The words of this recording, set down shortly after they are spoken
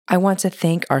I want to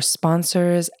thank our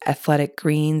sponsors, Athletic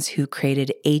Greens, who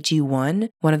created AG1,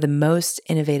 one of the most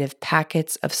innovative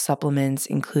packets of supplements,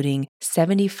 including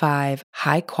 75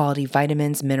 high-quality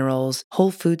vitamins, minerals,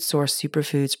 whole food source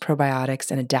superfoods,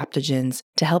 probiotics, and adaptogens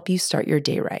to help you start your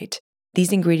day right.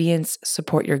 These ingredients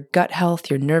support your gut health,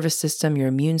 your nervous system, your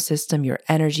immune system, your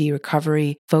energy,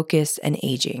 recovery, focus, and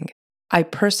aging. I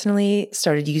personally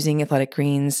started using Athletic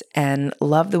Greens and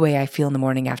love the way I feel in the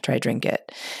morning after I drink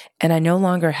it. And I no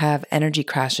longer have energy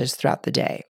crashes throughout the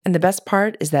day. And the best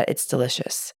part is that it's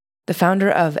delicious. The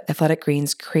founder of Athletic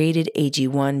Greens created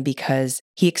AG1 because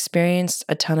he experienced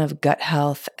a ton of gut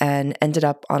health and ended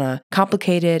up on a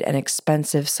complicated and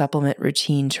expensive supplement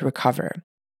routine to recover.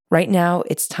 Right now,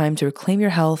 it's time to reclaim your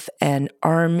health and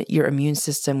arm your immune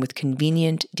system with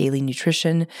convenient daily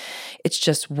nutrition. It's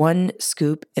just one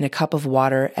scoop in a cup of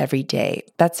water every day.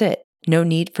 That's it. No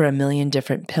need for a million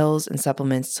different pills and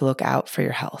supplements to look out for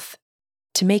your health.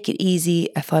 To make it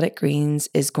easy, Athletic Greens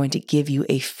is going to give you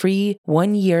a free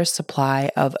 1-year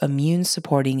supply of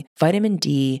immune-supporting vitamin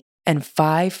D and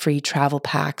 5 free travel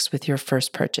packs with your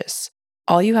first purchase.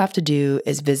 All you have to do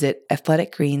is visit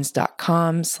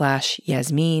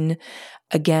athleticgreens.com/Yasmeen.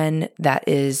 Again, that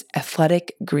is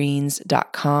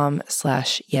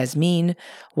athleticgreens.com/Yasmeen,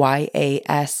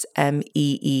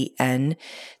 YASMEEN,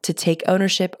 to take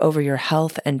ownership over your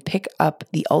health and pick up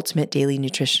the ultimate daily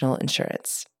nutritional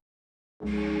insurance.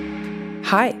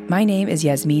 Hi, my name is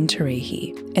Yasmeen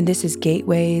Tarehi, and this is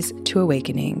Gateways to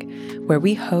Awakening, where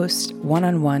we host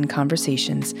one-on-one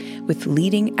conversations with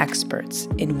leading experts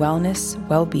in wellness,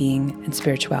 well-being, and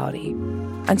spirituality.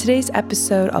 On today's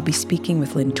episode, I'll be speaking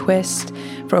with Lynn Twist.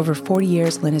 For over 40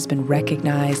 years, Lynn has been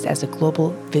recognized as a global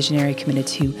visionary committed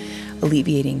to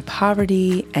alleviating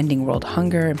poverty, ending world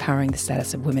hunger, empowering the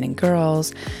status of women and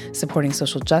girls, supporting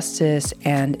social justice,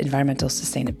 and environmental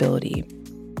sustainability.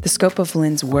 The scope of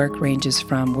Lynn's work ranges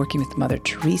from working with Mother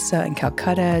Teresa in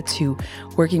Calcutta to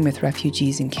working with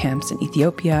refugees in camps in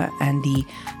Ethiopia and the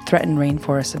threatened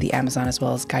rainforests of the Amazon, as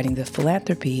well as guiding the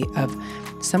philanthropy of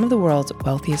some of the world's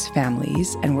wealthiest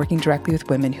families and working directly with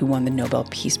women who won the Nobel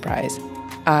Peace Prize.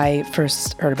 I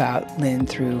first heard about Lynn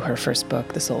through her first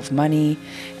book, The Soul of Money,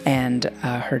 and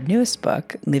her newest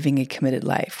book, Living a Committed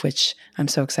Life, which I'm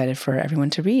so excited for everyone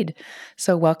to read.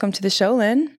 So welcome to the show,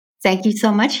 Lynn. Thank you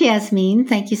so much, Yasmeen.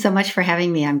 Thank you so much for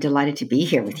having me. I'm delighted to be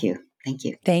here with you. Thank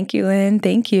you. Thank you, Lynn.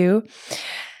 Thank you.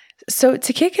 So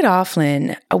to kick it off,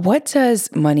 Lynn, what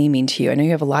does money mean to you? I know you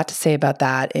have a lot to say about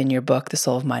that in your book, The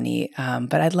Soul of Money,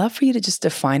 but I'd love for you to just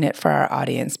define it for our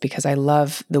audience because I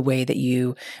love the way that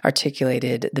you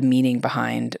articulated the meaning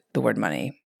behind the word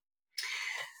money.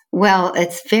 Well,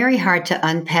 it's very hard to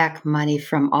unpack money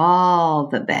from all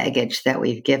the baggage that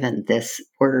we've given this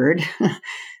word.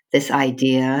 This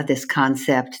idea, this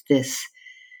concept, this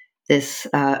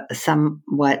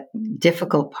somewhat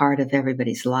difficult part of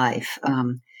everybody's life.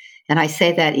 And I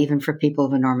say that even for people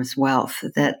of enormous wealth,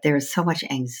 that there's so much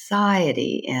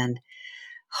anxiety and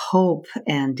hope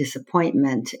and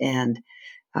disappointment and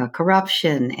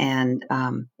corruption and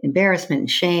embarrassment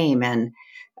and shame and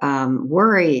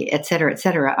worry, et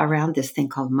cetera, around this thing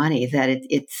called money, that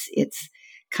it's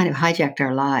kind of hijacked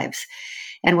our lives.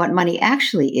 And what money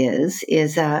actually is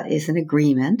an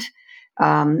agreement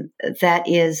that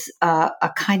is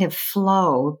a kind of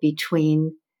flow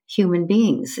between human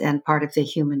beings and part of the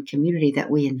human community that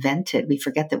we invented. We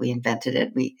forget that we invented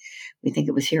it. We think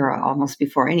it was here almost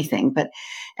before anything, but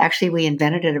actually we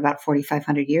invented it about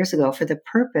 4,500 years ago for the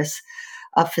purpose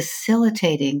of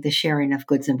facilitating the sharing of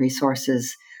goods and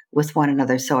resources with one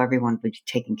another so everyone would be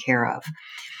taken care of.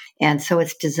 And so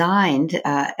it's designed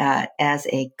as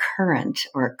a current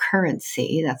or a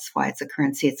currency. That's why it's a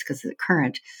currency. It's because of the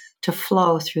current to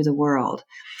flow through the world,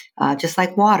 just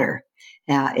like water.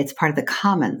 It's part of the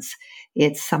commons.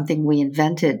 It's something we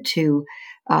invented to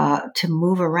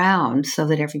move around so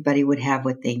that everybody would have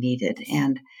what they needed.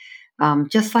 And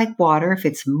just like water, if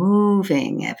it's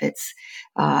moving, if it's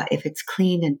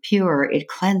clean and pure, it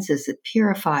cleanses, it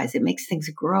purifies, it makes things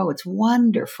grow. It's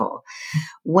wonderful.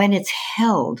 When it's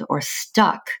held or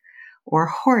stuck or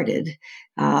hoarded,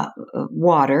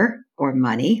 water or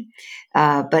money,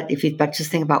 but just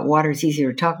think about water, it's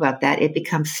easier to talk about that. It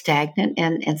becomes stagnant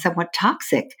and somewhat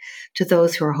toxic to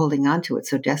those who are holding on to it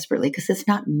so desperately because it's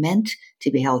not meant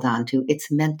to be held on to.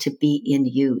 It's meant to be in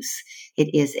use.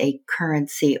 It is a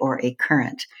currency or a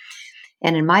current.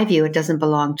 And in my view, it doesn't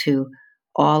belong to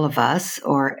all of us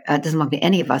or it doesn't belong to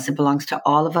any of us. It belongs to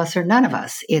all of us or none of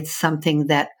us. It's something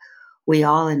that we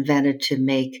all invented to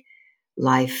make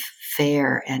life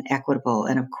fair and equitable.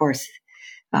 And of course,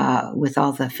 with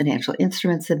all the financial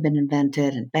instruments that have been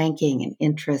invented and banking and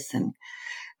interest and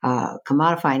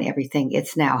commodifying everything,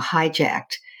 it's now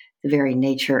hijacked the very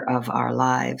nature of our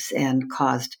lives and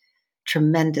caused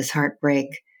tremendous heartbreak,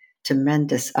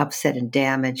 tremendous upset and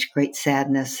damage, great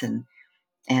sadness and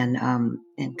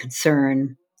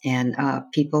concern, and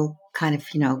people kind of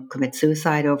commit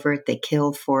suicide over it. They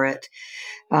kill for it,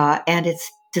 and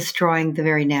it's destroying the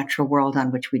very natural world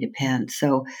on which we depend.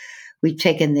 So we've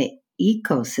taken the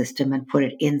ecosystem and put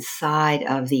it inside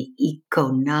of the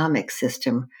economic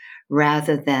system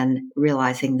rather than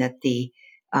realizing that the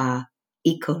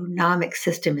economic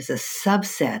system is a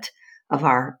subset of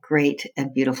our great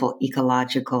and beautiful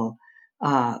ecological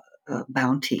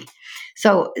bounty.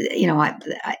 So,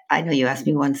 I know you asked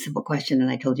me one simple question and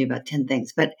I told you about 10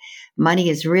 things, but money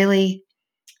is really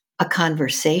a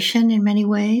conversation in many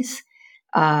ways,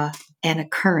 and a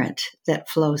current that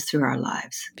flows through our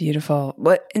lives. Beautiful.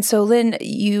 And so, Lynn,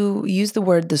 you used the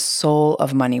word the soul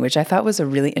of money, which I thought was a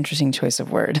really interesting choice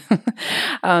of word.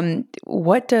 Why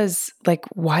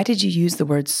did you use the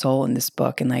word soul in this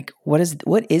book? And what is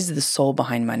the soul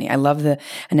behind money? I love the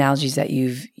analogies that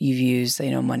you've used.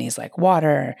 Money is like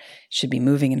water, should be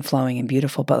moving and flowing and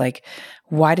beautiful. But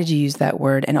why did you use that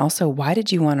word? And also, why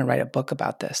did you want to write a book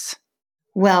about this?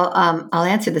 Well, I'll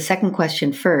answer the second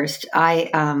question first.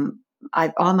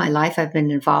 All my life, I've been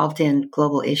involved in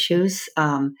global issues,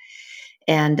 and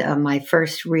my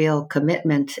first real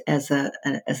commitment as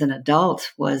an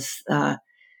adult was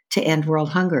to end world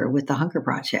hunger with the Hunger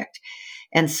Project.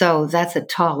 And so that's a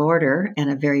tall order and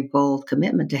a very bold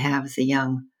commitment to have as a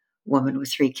young woman with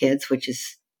 3 kids, which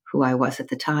is who I was at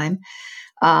the time.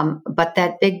 But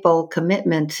that big, bold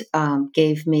commitment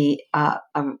gave me a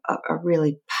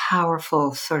really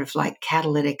powerful, sort of like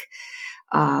catalytic,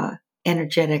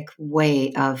 energetic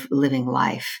way of living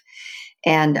life.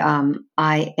 And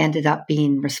I ended up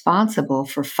being responsible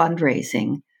for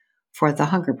fundraising for the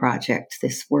Hunger Project,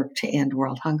 this work to end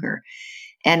world hunger.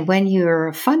 And when you're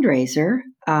a fundraiser,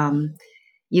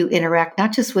 you interact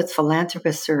not just with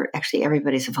philanthropists, or actually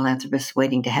everybody's a philanthropist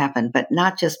waiting to happen, but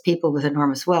not just people with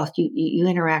enormous wealth. You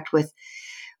interact with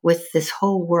this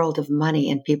whole world of money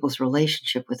and people's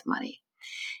relationship with money.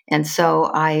 And so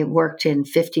I worked in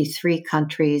 53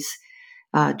 countries,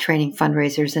 training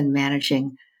fundraisers and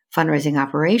managing fundraising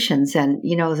operations. And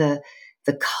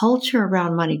the culture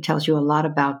around money tells you a lot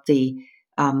about the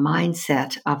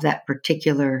mindset of that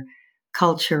particular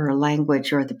culture or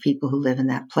language or the people who live in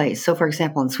that place. So, for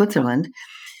example, in Switzerland,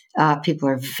 people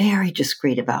are very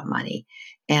discreet about money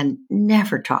and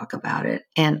never talk about it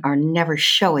and are never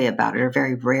showy about it, or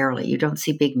very rarely. You don't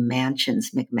see big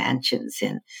mansions, McMansions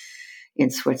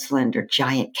in Switzerland, or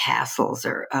giant castles,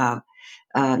 or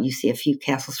you see a few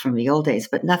castles from the old days,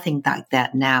 but nothing like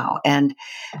that now. And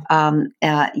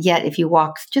yet, if you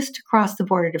walk just across the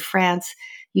border to France,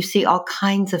 you see all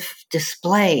kinds of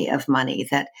display of money,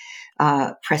 that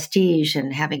prestige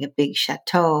and having a big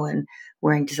chateau and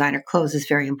wearing designer clothes is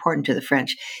very important to the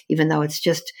French, even though it's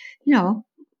just,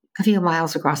 a few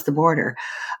miles across the border.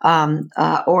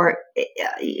 Or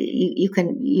you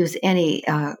can use any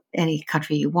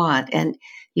country you want. And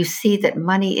you see that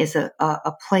money is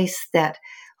a place that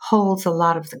holds a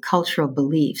lot of the cultural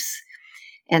beliefs.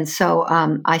 And so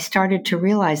I started to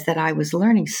realize that I was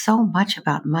learning so much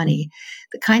about money,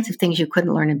 the kinds of things you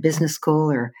couldn't learn in business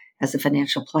school or as a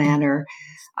financial planner.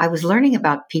 I was learning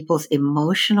about people's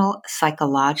emotional,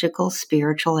 psychological,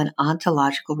 spiritual, and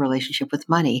ontological relationship with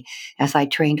money as I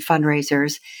trained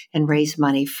fundraisers and raised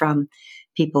money from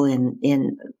people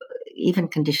in even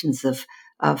conditions of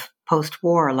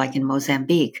post-war, like in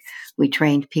Mozambique. We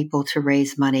trained people to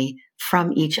raise money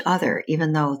from each other,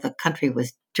 even though the country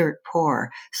was dirt poor,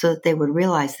 so that they would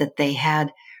realize that they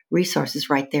had resources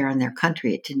right there in their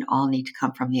country. It didn't all need to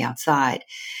come from the outside.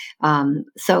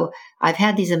 So I've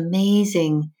had these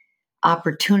amazing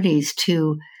opportunities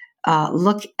to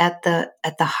look at the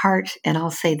heart, and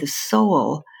I'll say the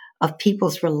soul of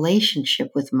people's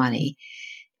relationship with money,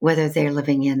 whether they're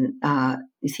living in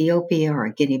Ethiopia or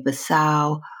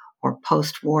Guinea-Bissau or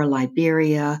post-war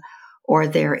Liberia, or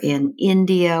they're in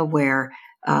India, where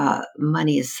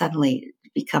money is suddenly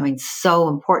becoming so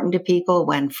important to people,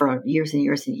 when for years and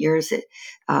years and years,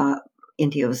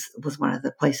 India was one of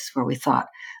the places where we thought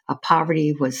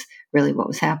poverty was really what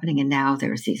was happening. And now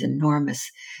there's these enormous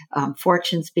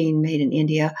fortunes being made in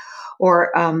India,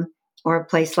 or a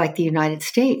place like the United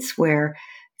States, where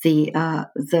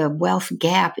the wealth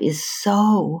gap is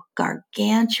so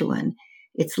gargantuan,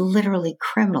 it's literally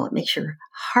criminal. It makes your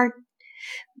heart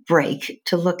break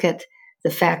to look at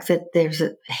the fact that there's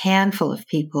a handful of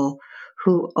people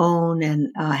who own and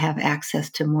have access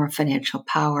to more financial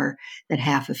power than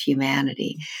half of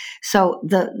humanity. So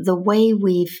the way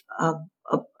we've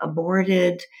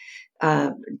aborted,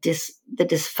 the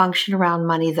dysfunction around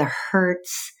money, the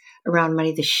hurts around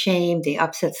money, the shame, the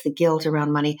upsets, the guilt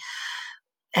around money.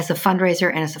 As a fundraiser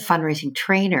and as a fundraising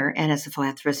trainer and as a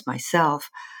philanthropist myself,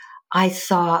 I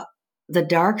saw the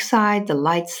dark side, the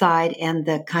light side, and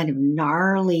the kind of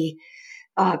gnarly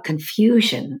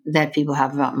confusion that people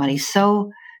have about money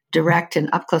so direct and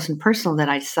up close and personal that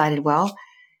I decided, well,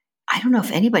 I don't know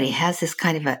if anybody has this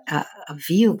kind of a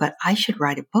view, but I should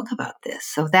write a book about this.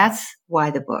 So that's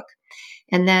why the book.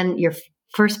 And then your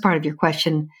first part of your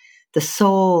question, the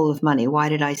soul of money. Why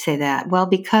did I say that? Well,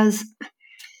 because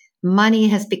money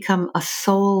has become a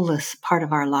soulless part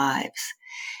of our lives.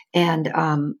 And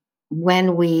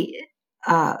when we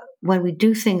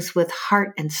do things with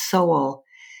heart and soul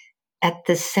at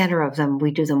the center of them,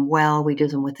 we do them well. We do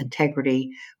them with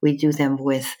integrity. We do them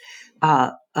with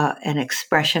an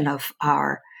expression of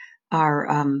our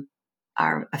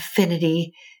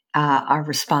affinity, our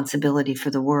responsibility for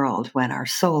the world. When our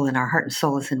soul and our heart and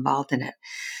soul is involved in it,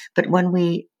 but when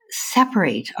we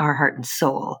separate our heart and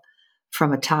soul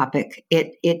from a topic,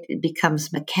 it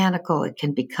becomes mechanical. It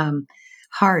can become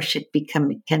harsh. It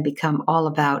can become all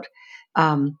about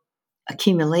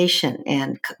accumulation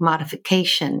and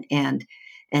modification and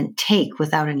take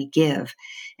without any give.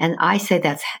 And I say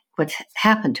that's what's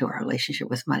happened to our relationship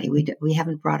with money. We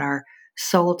haven't brought our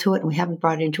soul to it, and we haven't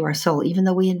brought it into our soul, even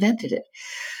though we invented it.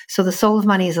 So the soul of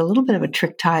money is a little bit of a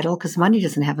trick title because money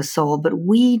doesn't have a soul, but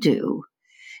we do.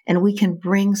 And we can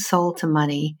bring soul to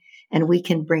money, and we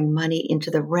can bring money into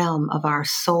the realm of our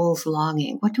soul's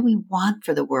longing. What do we want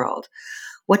for the world?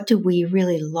 What do we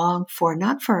really long for?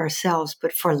 Not for ourselves,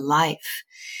 but for life.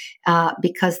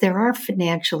 Because there are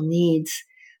financial needs,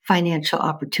 financial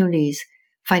opportunities,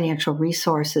 financial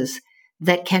resources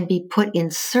that can be put in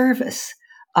service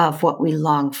of what we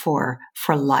long for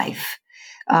life,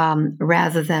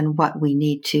 rather than what we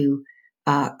need to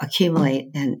accumulate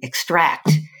and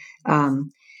extract.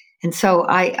 And so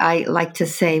I like to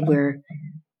say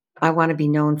I want to be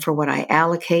known for what I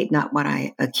allocate, not what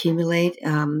I accumulate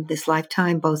this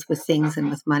lifetime, both with things and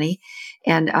with money.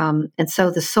 And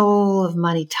so the soul of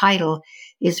money title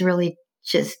is really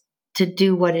just to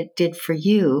do what it did for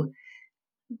you,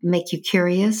 make you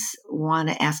curious, want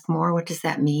to ask more. What does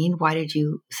that mean? Why did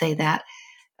you say that?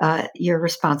 Your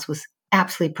response was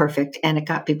absolutely perfect, and it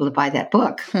got people to buy that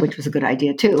book, which was a good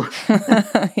idea too.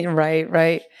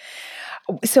 Right.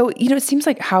 So, it seems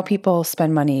like how people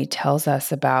spend money tells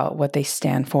us about what they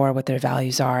stand for, what their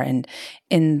values are. And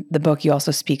in the book, you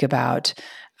also speak about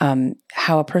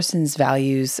how a person's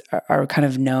values are kind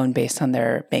of known based on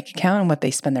their bank account and what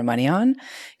they spend their money on.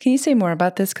 Can you say more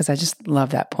about this? Because I just love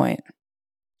that point.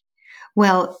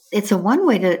 Well, it's a one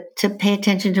way to pay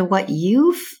attention to what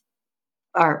you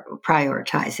are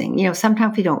prioritizing.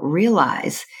 Sometimes we don't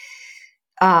realize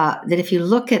that if you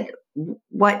look at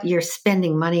what you're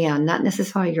spending money on, not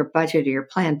necessarily your budget or your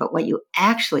plan, but what you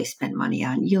actually spend money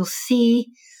on, you'll see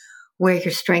where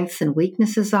your strengths and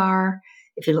weaknesses are.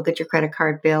 If you look at your credit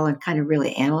card bill and kind of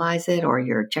really analyze it, or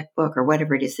your checkbook, or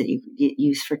whatever it is that you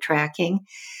use for tracking,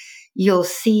 you'll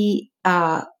see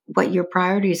what your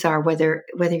priorities are, whether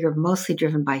you're mostly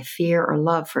driven by fear or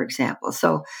love, for example.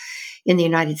 So in the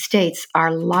United States,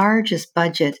 our largest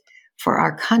budget for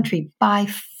our country by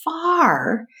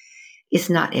far is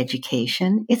not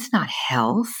education. It's not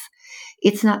health.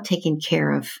 It's not taking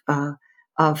care of the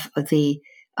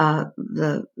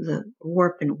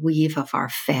warp and weave of our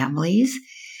families.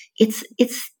 It's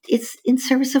in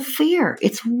service of fear.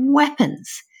 It's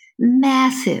weapons,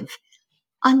 massive,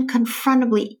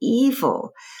 unconfrontably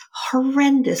evil,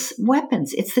 horrendous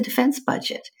weapons. It's the defense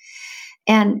budget.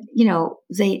 And,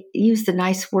 they use the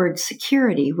nice word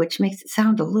security, which makes it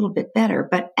sound a little bit better,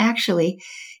 but actually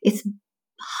it's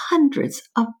hundreds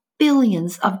of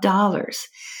billions of dollars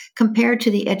compared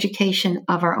to the education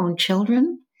of our own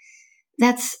children.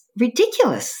 That's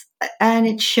ridiculous. And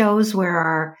it shows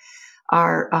where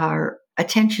our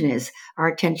attention is. Our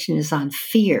attention is on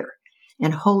fear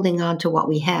and holding on to what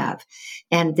we have.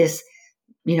 And this,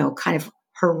 kind of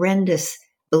horrendous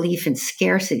belief in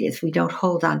scarcity. If we don't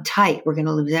hold on tight, we're going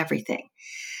to lose everything.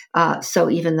 So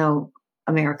even though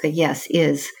America, yes,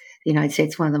 is the United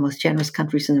States one of the most generous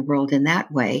countries in the world in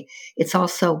that way, it's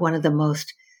also one of the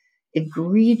most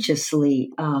egregiously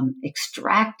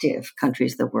extractive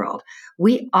countries of the world.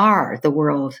 We are the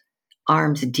world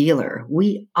arms dealer.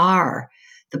 We are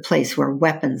the place where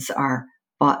weapons are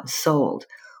bought and sold.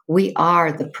 We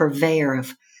are the purveyor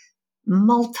of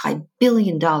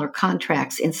multi-billion-dollar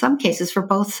contracts, in some cases for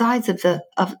both sides of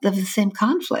the same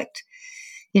conflict.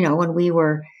 When we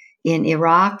were in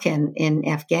Iraq and in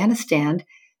Afghanistan,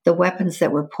 the weapons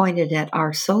that were pointed at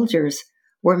our soldiers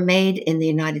were made in the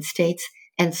United States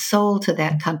and sold to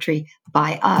that country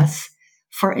by us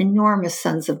for enormous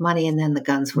sums of money, and then the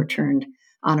guns were turned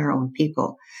on our own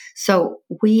people. So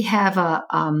we have a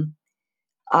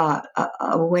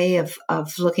way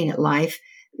of looking at life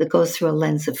that goes through a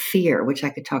lens of fear, which I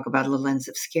could talk about, a lens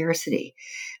of scarcity.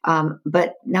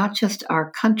 But not just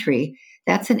our country,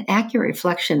 that's an accurate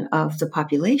reflection of the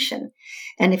population.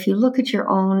 And if you look at your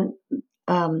own,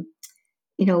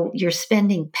 your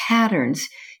spending patterns,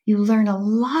 you learn a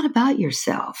lot about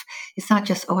yourself. It's not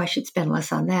just, oh, I should spend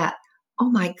less on that. Oh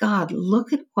my God,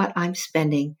 look at what I'm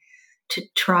spending to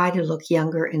try to look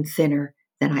younger and thinner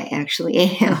than I actually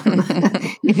am.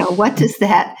 What does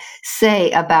that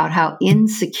say about how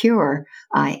insecure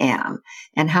I am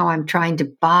and how I'm trying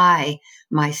to buy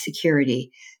my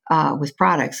security with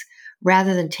products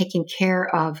rather than taking care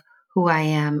of who I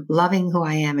am, loving who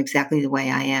I am exactly the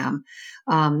way I am,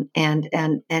 and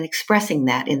expressing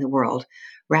that in the world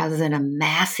rather than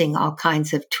amassing all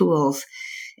kinds of tools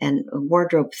and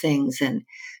wardrobe things and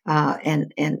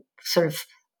sort of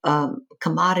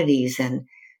commodities and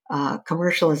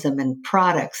commercialism and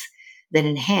products that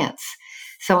enhance.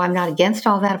 So I'm not against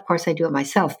all that. Of course, I do it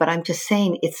myself, but I'm just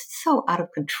saying it's so out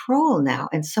of control now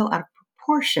and so out of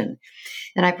proportion.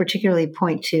 And I particularly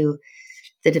point to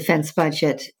the defense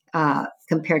budget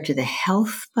compared to the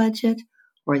health budget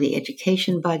or the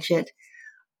education budget.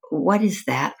 What is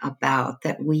that about,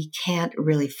 that we can't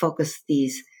really focus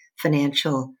these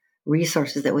financial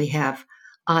resources that we have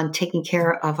on taking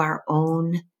care of our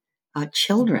own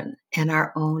children and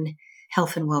our own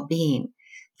health and well-being,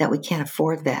 that we can't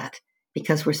afford that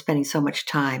because we're spending so much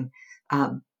time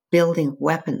building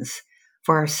weapons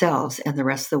for ourselves and the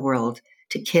rest of the world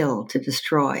to kill, to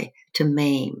destroy, to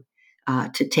maim,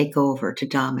 to take over, to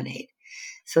dominate.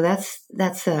 So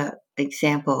that's a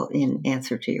example in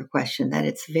answer to your question, that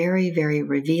it's very, very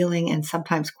revealing and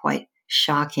sometimes quite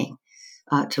shocking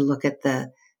to look at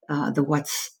the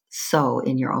what's so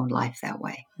in your own life that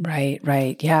way.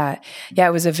 Right. Yeah.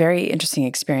 It was a very interesting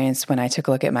experience when I took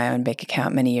a look at my own bank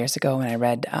account many years ago when I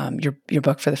read your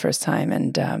book for the first time.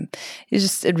 And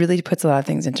it really puts a lot of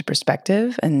things into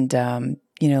perspective and,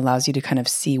 allows you to kind of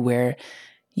see where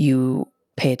you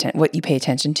what you pay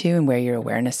attention to and where your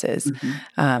awareness is.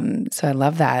 Mm-hmm. So I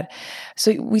love that.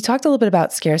 So we talked a little bit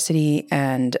about scarcity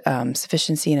and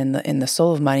sufficiency, and in the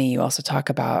Soul of Money, you also talk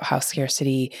about how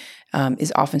scarcity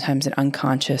is oftentimes an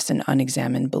unconscious and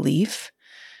unexamined belief.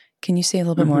 Can you say a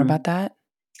little bit more about that?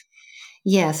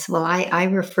 Yes. Well, I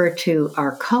refer to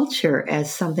our culture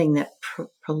as something that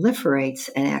proliferates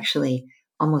and actually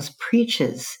almost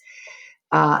preaches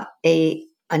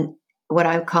what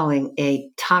I'm calling a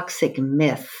toxic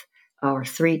myth, or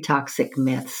 3 toxic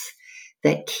myths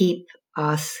that keep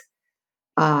us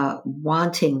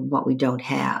wanting what we don't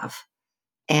have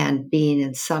and being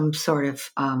in some sort of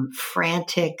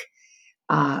frantic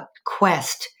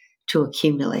quest to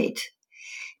accumulate.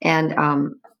 And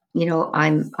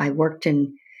I worked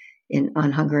on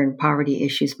hunger and poverty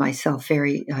issues myself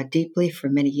very deeply for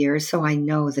many years, so I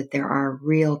know that there are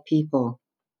real people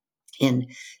in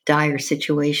dire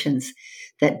situations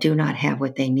that do not have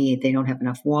what they need. They don't have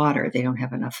enough water. They don't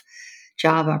have enough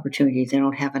job opportunities. They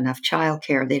don't have enough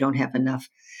childcare. They don't have enough,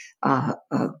 health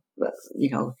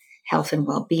and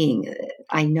well-being.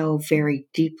 I know very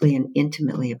deeply and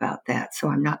intimately about that. So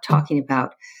I'm not talking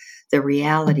about the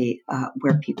reality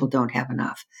where people don't have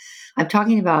enough. I'm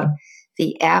talking about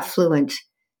the affluent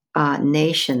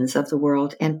nations of the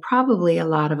world, and probably a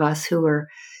lot of us who are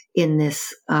in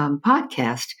this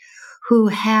podcast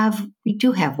we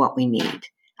do have what we need.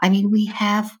 I mean, we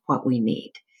have what we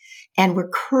need, and we're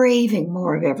craving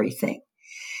more of everything.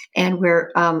 And we're,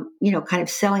 kind of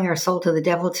selling our soul to the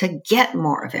devil to get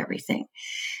more of everything.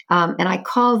 And I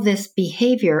call this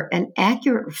behavior an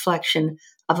accurate reflection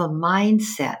of a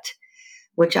mindset,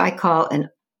 which I call an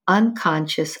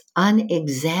unconscious,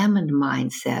 unexamined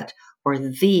mindset, or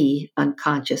the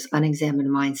unconscious, unexamined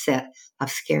mindset of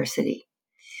scarcity.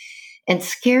 And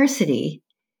scarcity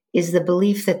is the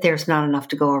belief that there's not enough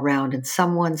to go around and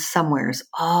someone somewhere is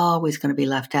always going to be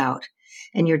left out.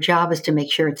 And your job is to make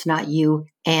sure it's not you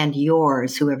and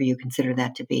yours, whoever you consider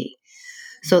that to be.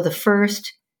 So the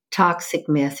first toxic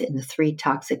myth in the 3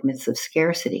 toxic myths of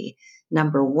scarcity,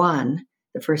 number 1,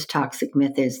 the first toxic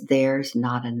myth is there's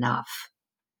not enough.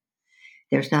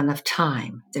 There's not enough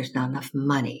time. There's not enough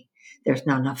money. There's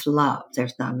not enough love.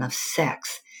 There's not enough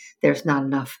sex. There's not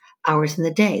enough hours in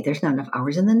the day. There's not enough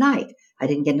hours in the night. I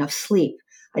didn't get enough sleep.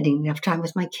 I didn't get enough time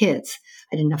with my kids.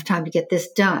 I didn't have enough time to get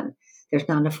this done. There's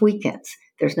not enough weekends.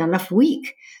 There's not enough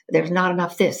week. There's not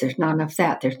enough this. There's not enough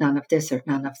that. There's not enough this. There's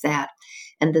not enough that.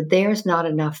 And there's not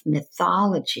enough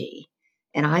mythology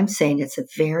And I'm saying it's a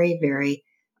very, very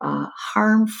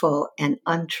harmful and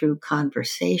untrue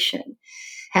conversation.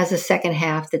 Has a second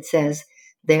half that says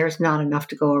there's not enough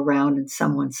to go around and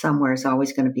someone somewhere is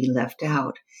always going to be left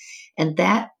out. And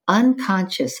that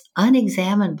unconscious,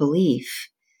 unexamined belief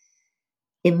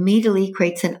immediately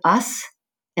creates an us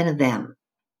and a them.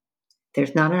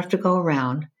 There's not enough to go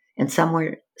around, and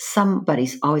somewhere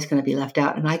somebody's always going to be left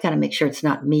out. And I got to make sure it's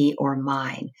not me or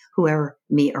mine, whoever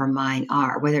me or mine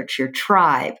are, whether it's your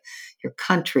tribe, your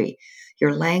country,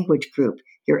 your language group,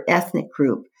 your ethnic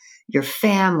group, your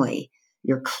family,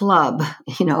 your club.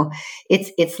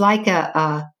 It's like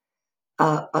that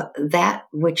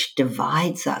which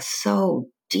divides us so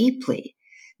deeply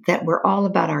that we're all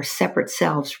about our separate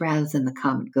selves rather than the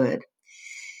common good.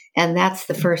 And that's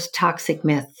the first toxic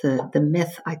myth, the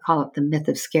myth, I call it the myth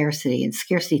of scarcity and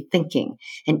scarcity thinking.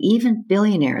 And even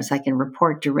billionaires, I can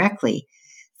report directly,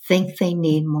 think they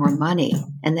need more money.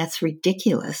 And that's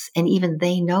ridiculous. And even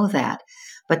they know that.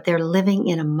 But they're living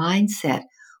in a mindset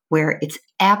where it's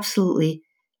absolutely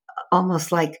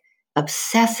almost like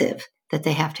obsessive that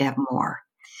they have to have more.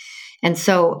 And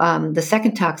so the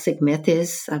second toxic myth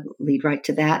is, I'll lead right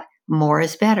to that, more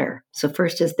is better. So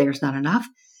first is there's not enough.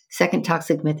 Second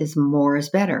toxic myth is more is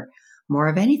better. More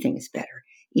of anything is better.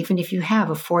 Even if you have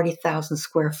a 40,000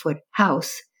 square foot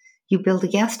house, you build a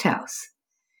guest house.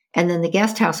 And then the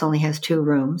guest house only has 2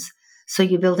 rooms. So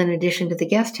you build an addition to the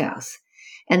guest house.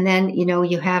 And then,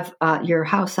 you have your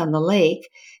house on the lake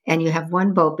and you have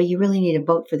 1 boat, but you really need a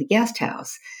boat for the guest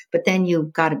house. But then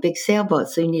you've got a big sailboat.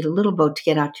 So you need a little boat to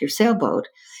get out to your sailboat.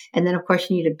 And then, of course,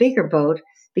 you need a bigger boat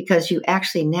because you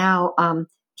actually now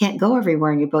can't go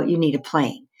everywhere in your boat. You need a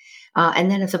plane.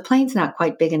 And then if the plane's not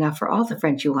quite big enough for all the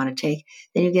friends you want to take,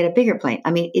 then you get a bigger plane.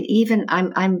 I mean,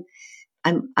 I'm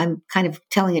kind of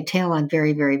telling a tale on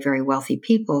very, very, very wealthy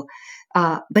people.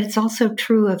 But it's also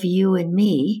true of you and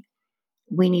me.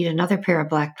 We need another pair of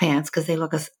black pants because they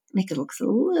make it look a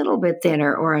little bit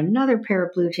thinner, or another pair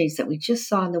of blue jeans that we just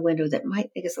saw in the window that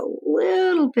might make us a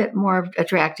little bit more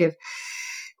attractive.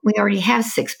 We already have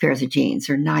 6 pairs of jeans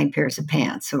or 9 pairs of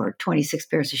pants or 26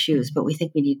 pairs of shoes, but we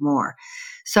think we need more.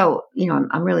 So,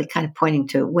 I'm really kind of pointing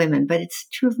to women, but it's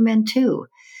true of men too.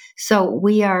 So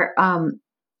we are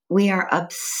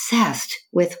obsessed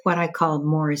with what I call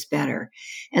more is better.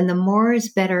 And the more is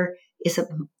better is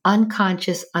an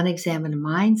unconscious, unexamined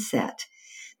mindset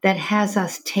that has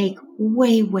us take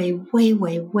way, way, way,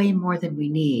 way, way more than we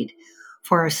need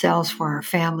for ourselves, for our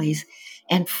families,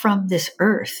 and from this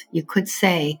earth. You could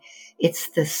say it's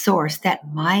the source, that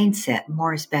mindset,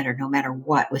 more is better, no matter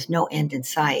what, with no end in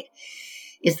sight,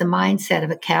 is the mindset of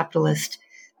a capitalist,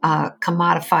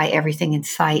 commodify everything in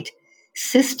sight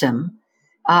system,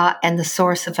 and the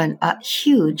source of a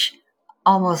huge,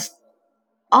 almost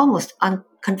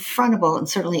unconfrontable and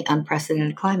certainly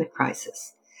unprecedented climate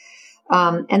crisis.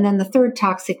 And then the third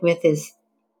toxic myth is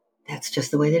that's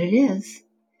just the way that it is.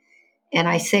 And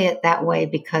I say it that way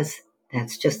because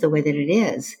that's just the way that it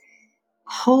is.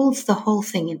 Holds the whole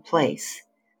thing in place.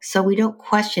 So we don't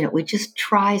question it. We just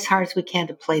try as hard as we can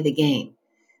to play the game.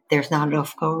 There's not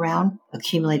enough to go around.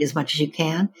 Accumulate as much as you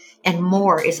can. And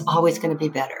more is always going to be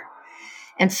better.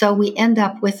 And so we end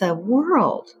up with a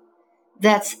world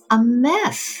that's a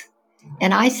mess.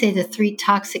 And I say the 3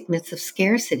 toxic myths of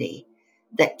scarcity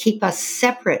that keep us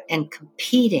separate and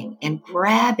competing and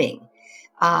grabbing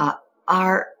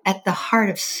are at the heart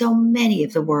of so many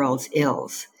of the world's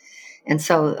ills. And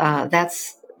so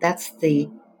that's the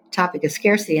topic of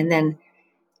scarcity. And then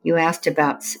you asked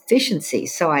about sufficiency.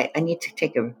 So I need to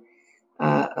take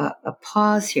a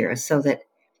pause here so that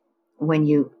when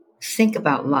you think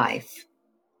about life,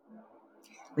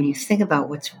 when you think about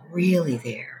what's really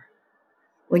there,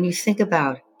 when you think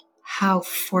about how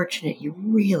fortunate you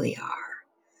really are,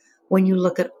 when you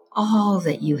look at all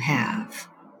that you have,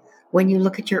 when you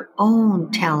look at your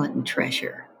own talent and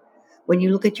treasure, when you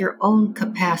look at your own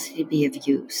capacity to be of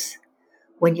use,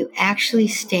 when you actually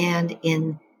stand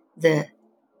in the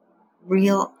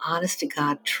real, honest to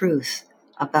God truth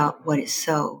about what is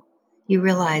so, you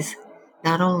realize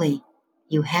not only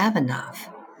you have enough,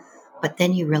 but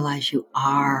then you realize you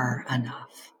are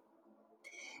enough.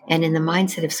 And in the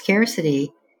mindset of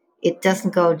scarcity, it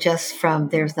doesn't go just from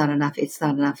there's not enough, it's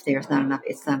not enough, there's not enough,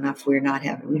 it's not enough, we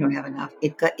don't have enough.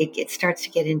 It starts to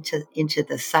get into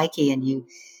the psyche, and you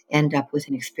end up with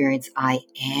an experience, I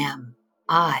am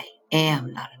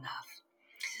not enough.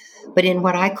 But in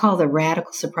what I call the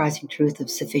radical surprising truth of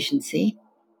sufficiency,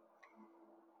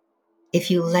 if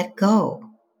you let go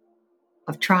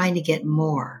of trying to get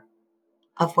more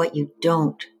of what you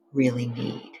don't really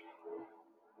need,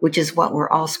 which is what we're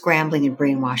all scrambling and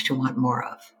brainwashed to want more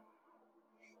of,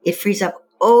 it frees up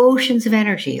oceans of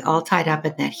energy all tied up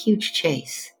in that huge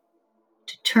chase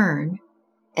to turn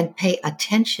and pay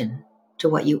attention to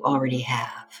what you already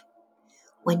have.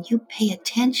 When you pay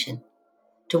attention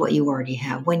to what you already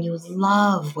have, when you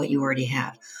love what you already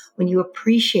have, when you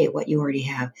appreciate what you already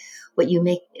have, when you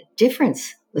make a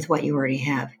difference with what you already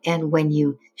have, and when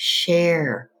you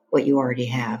share what you already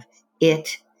have,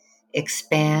 it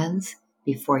expands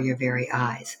before your very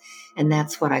eyes. And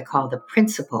that's what I call the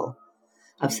principle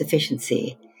of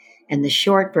sufficiency. And the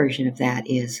short version of that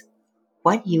is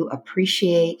what you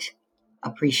appreciate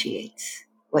appreciates.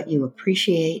 What you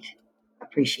appreciate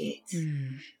appreciates.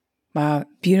 Mm. Wow,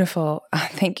 beautiful.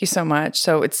 Thank you so much.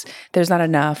 So there's not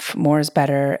enough, more is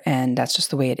better, and that's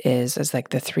just the way it is, as like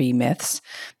the three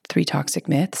toxic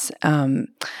myths.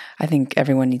 I think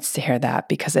everyone needs to hear that,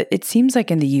 because it seems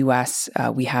like in the US,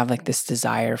 we have like this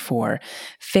desire for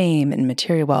fame and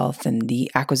material wealth and the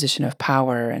acquisition of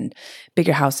power and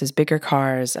bigger houses, bigger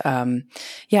cars.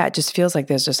 It just feels like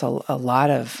there's just a lot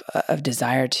of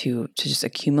desire to just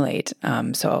accumulate.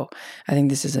 So I think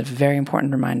this is a very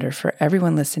important reminder for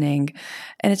everyone listening.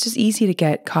 And it's just easy to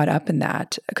get caught up in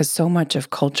that, because so much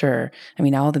of culture, I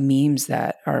mean, all the memes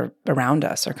that are around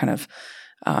us are kind of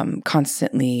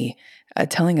constantly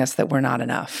telling us that we're not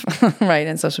enough, right?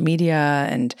 And social media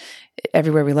and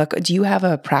everywhere we look. Do you have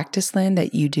a practice, Lynn,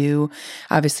 that you do?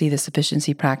 Obviously, the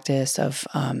sufficiency practice of,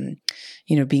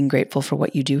 being grateful for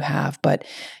what you do have. But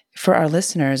for our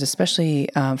listeners, especially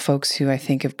folks who I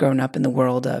think have grown up in the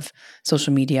world of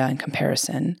social media and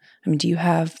comparison, I mean, do you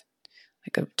have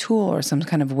like a tool or some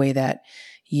kind of way that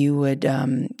you would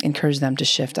encourage them to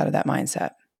shift out of that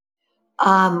mindset?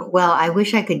 Well, I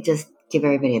wish I could just give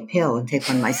everybody a pill and take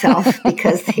one myself,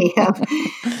 because the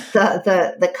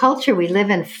culture we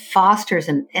live in fosters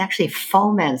and actually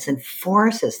foments and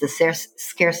forces the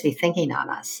scarcity thinking on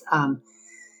us.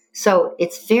 So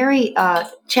it's very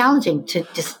challenging to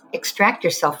just extract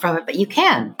yourself from it, but you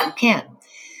can.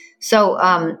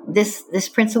 So this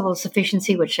principle of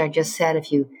sufficiency, which I just said,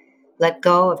 if you let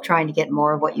go of trying to get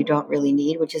more of what you don't really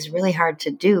need, which is really hard to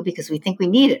do because we think we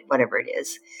need it, whatever it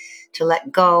is, to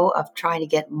let go of trying to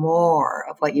get more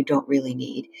of what you don't really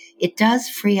need, it does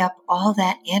free up all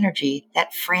that energy,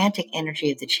 that frantic energy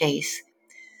of the chase,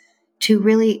 to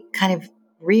really kind of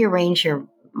rearrange your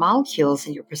molecules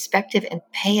and your perspective and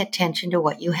pay attention to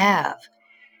what you have.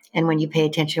 And when you pay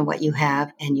attention to what you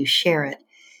have and you share it,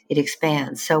 it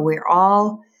expands. So we're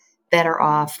all better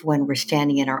off when we're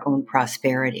standing in our own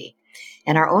prosperity.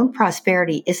 And our own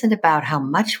prosperity isn't about how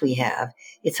much we have,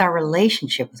 it's our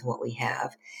relationship with what we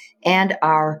have and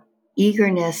our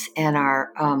eagerness and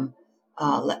our,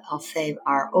 I'll say,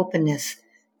 our openness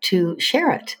to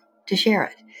share it,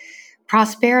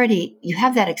 Prosperity, you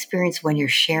have that experience when you're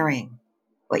sharing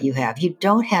what you have. You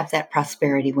don't have that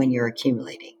prosperity when you're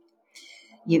accumulating.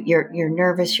 You're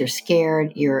nervous, you're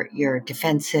scared, you're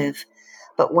defensive,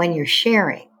 but when you're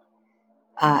sharing,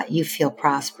 you feel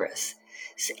prosperous.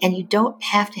 And you don't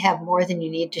have to have more than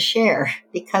you need to share,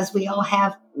 because we all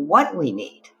have what we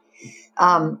need.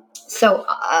 You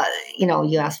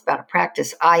asked about a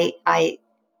practice.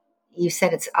 You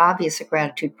said it's obvious a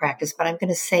gratitude practice, but I'm going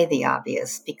to say the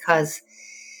obvious because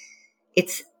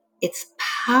it's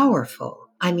powerful.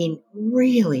 I mean,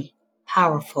 really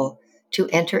powerful to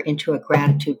enter into a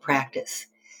gratitude practice.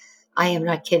 I am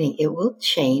not kidding. It will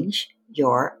change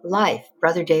your life.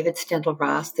 Brother David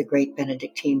Steindl-Rast, the great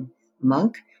Benedictine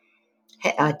monk,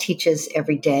 teaches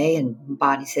every day and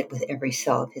embodies it with every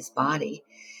cell of his body,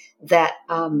 that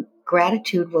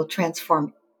gratitude will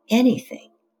transform anything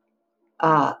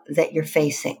that you're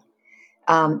facing.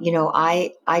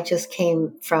 I just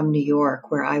came from New York,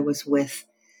 where I was with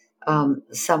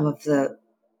some of the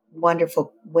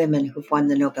wonderful women who've won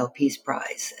the Nobel Peace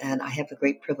Prize, and I have the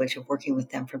great privilege of working with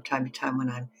them from time to time when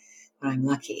I'm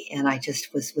lucky. And I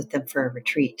just was with them for a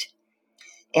retreat,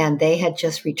 and they had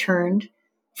just returned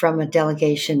from a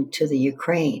delegation to the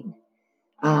Ukraine,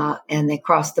 and they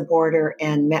crossed the border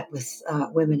and met with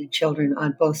women and children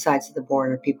on both sides of the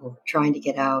border, people who were trying to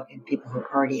get out and people who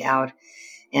were already out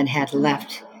and had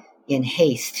left in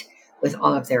haste with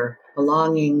all of their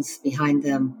belongings behind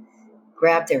them,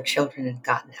 grabbed their children and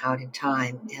gotten out in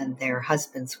time, and their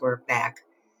husbands were back.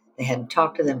 They hadn't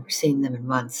talked to them or seen them in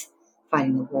months,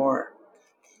 fighting the war.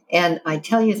 And I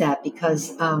tell you that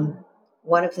because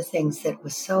one of the things that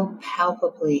was so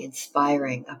palpably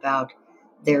inspiring about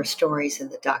their stories in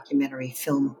the documentary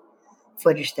film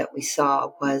footage that we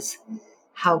saw was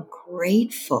how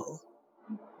grateful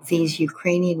these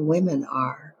Ukrainian women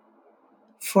are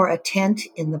for a tent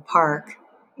in the park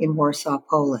in Warsaw,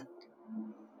 Poland.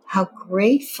 How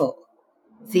grateful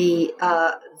the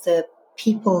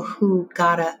people who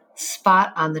got a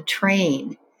spot on the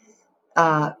train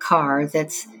car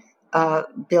that's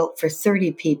built for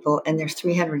 30 people, and there's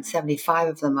 375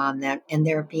 of them on that, and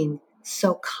they're being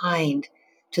so kind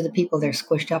to the people they're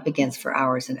squished up against for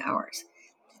hours and hours.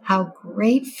 How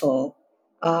grateful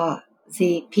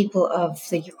the people of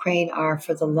the Ukraine are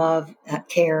for the love,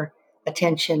 care,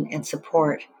 attention, and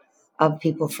support of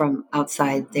people from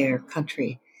outside their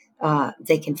country.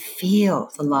 They can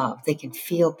feel the love. They can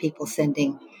feel people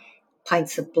sending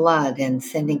pints of blood and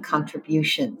sending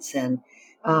contributions and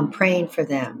praying for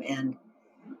them. And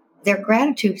their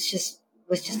gratitude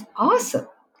was just awesome.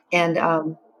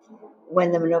 And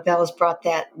when the Novellas brought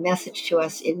that message to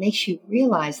us, it makes you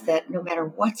realize that no matter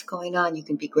what's going on, you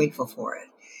can be grateful for it.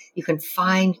 You can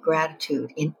find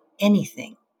gratitude in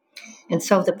anything. And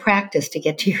so the practice, to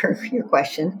get to your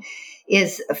question,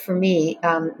 is for me,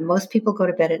 most people go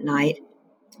to bed at night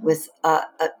with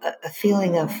a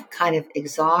feeling of kind of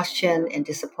exhaustion and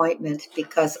disappointment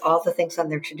because all the things on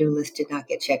their to-do list did not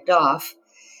get checked off.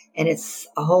 And it's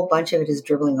a whole bunch of it is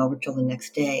dribbling over till the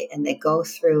next day. And they go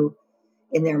through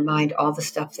in their mind all the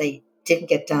stuff they didn't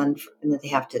get done and that they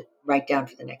have to write down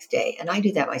for the next day. And I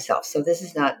do that myself. So this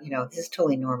is not, this is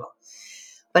totally normal.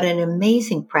 But an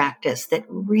amazing practice that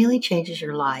really changes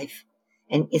your life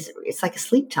and it's like a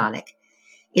sleep tonic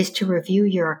is to review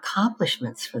your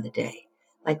accomplishments for the day.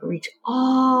 Like reach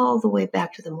all the way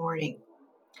back to the morning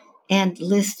and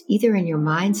list either in your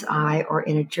mind's eye or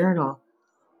in a journal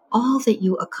all that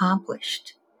you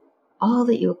accomplished,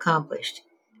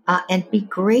 and be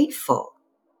grateful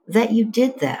that you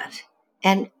did that.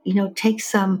 And, take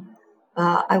some,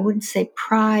 I wouldn't say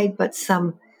pride, but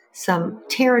some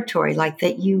territory like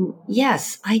that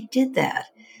yes, I did that.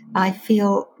 I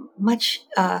feel much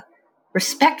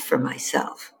respect for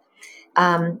myself.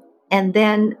 And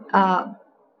then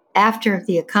after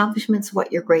the accomplishments,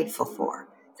 what you're grateful for.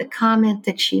 The comment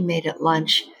that she made at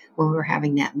lunch when we were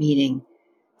having that meeting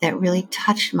that really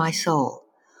touched my soul.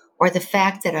 Or the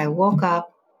fact that I woke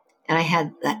up and I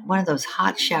had one of those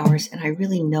hot showers and I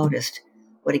really noticed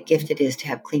what a gift it is to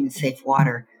have clean and safe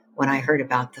water when I heard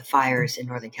about the fires in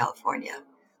Northern California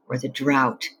or the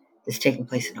drought that's taking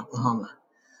place in Oklahoma.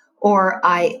 Or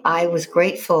I was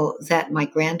grateful that my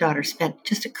granddaughter spent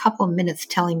just a couple of minutes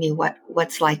telling me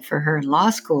what's like for her in law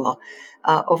school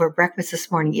over breakfast this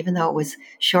morning. Even though it was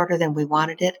shorter than we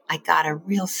wanted it, I got a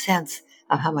real sense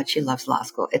of how much she loves law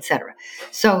school, etc.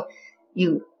 So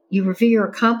you review your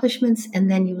accomplishments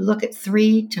and then you look at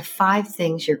 3 to 5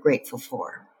 things you're grateful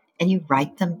for and you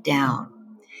write them down.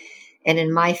 And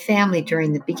in my family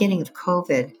during the beginning of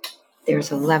COVID,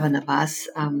 there's 11 of us.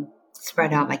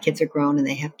 Spread out. My kids are grown and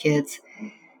they have kids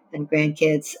and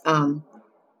grandkids.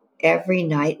 Every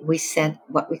night we sent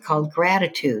what we called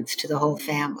gratitudes to the whole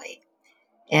family.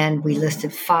 And we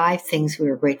listed 5 things we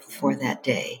were grateful for that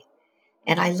day.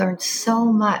 And I learned so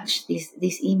much.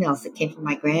 These emails that came from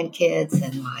my grandkids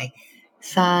and my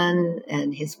son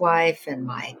and his wife and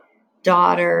my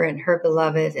daughter and her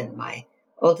beloved and my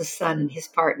oldest son and his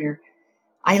partner.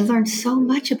 I learned so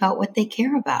much about what they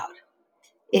care about.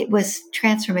 It was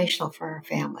transformational for our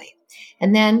family.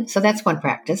 And then, so that's one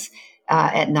practice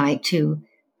at night to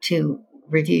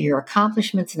review your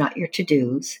accomplishments, not your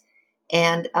to-dos.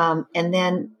 And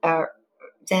then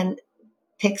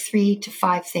pick 3 to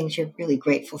 5 things you're really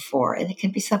grateful for. And it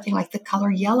can be something like the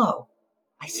color yellow.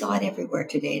 I saw it everywhere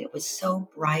today. And it was so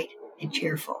bright and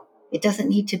cheerful. It doesn't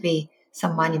need to be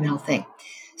some monumental thing.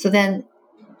 So then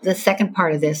the second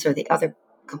part of this, or the other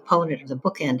component or the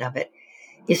bookend of it,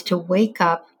 is to wake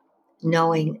up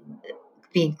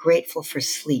being grateful for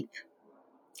sleep.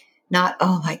 Not,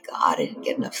 oh my God, I didn't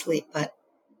get enough sleep, but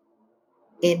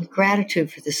in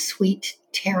gratitude for the sweet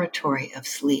territory of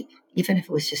sleep, even if it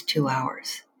was just 2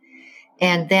 hours.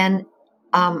 And then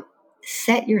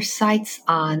set your sights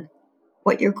on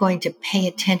what you're going to pay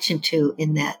attention to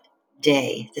in that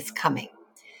day that's coming.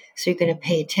 So you're going to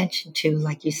pay attention to,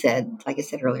 like I said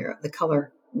earlier, the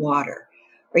color water.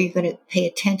 Or you're going to pay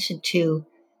attention to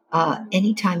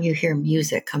anytime you hear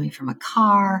music coming from a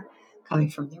car, coming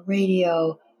from the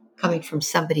radio, coming from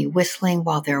somebody whistling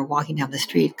while they're walking down the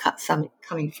street,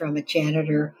 coming from a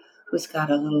janitor who's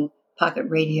got a little pocket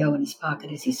radio in his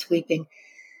pocket as he's sweeping.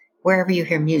 Wherever you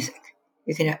hear music,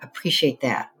 you're going to appreciate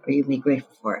that, or you're going to be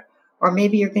grateful for it. Or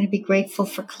maybe you're going to be grateful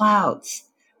for clouds,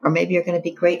 or maybe you're going to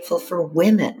be grateful for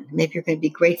women. Maybe you're going to be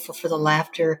grateful for the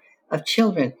laughter of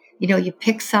children. You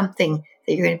pick something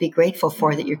that you're going to be grateful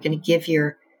for, that you're going to give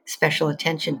your special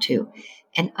attention to.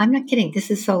 And I'm not kidding.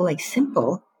 This is so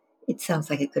simple. It sounds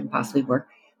like it couldn't possibly work,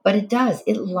 But it does.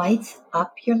 It lights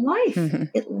up your life.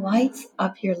 It lights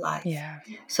up your life. Yeah.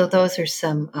 So those are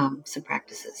some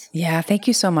practices. Yeah, thank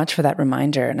you so much for that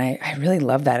reminder. And I really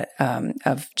love that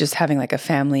of just having like a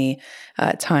family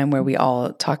time where we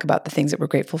all talk about the things that we're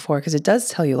grateful for, because it does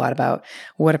tell you a lot about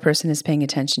what a person is paying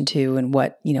attention to and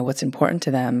what, what's important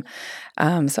to them.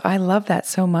 So I love that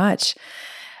so much.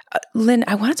 Lynn,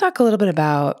 I want to talk a little bit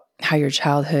about how your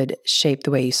childhood shaped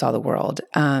the way you saw the world.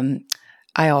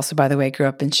 I also, by the way, grew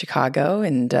up in Chicago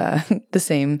and the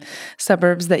same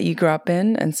suburbs that you grew up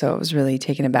in. And so I was really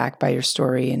taken aback by your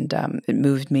story and it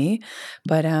moved me.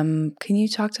 But can you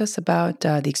talk to us about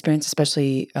the experience,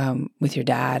 especially with your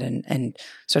dad and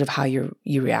sort of how you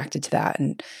reacted to that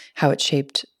and how it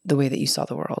shaped the way that you saw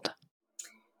the world?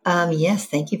 Yes,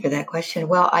 thank you for that question.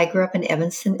 Well, I grew up in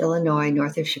Evanston, Illinois,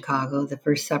 north of Chicago, the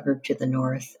first suburb to the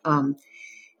north.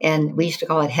 And we used to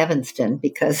call it Heavenston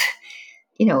because,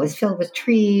 it was filled with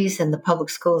trees and the public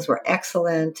schools were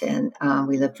excellent. And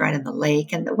we lived right on the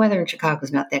lake. And the weather in Chicago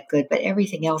was not that good, but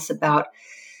everything else about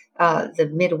the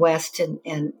Midwest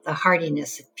and the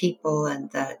hardiness of people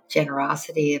and the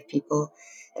generosity of people,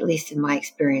 at least in my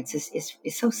experience, is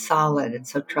so solid and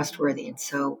so trustworthy and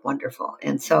so wonderful.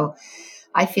 And so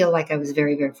I feel like I was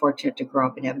very, very fortunate to grow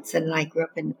up in Evanston.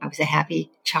 And I was a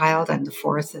happy child. I'm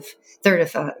the third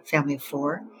of a family of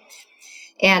four.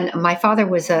 And my father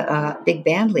was a big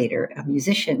band leader, a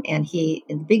musician. And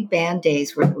in the big band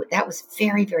days, that was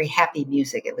very, very happy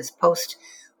music. It was post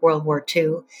World War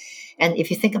II. And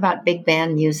if you think about big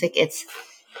band music, it's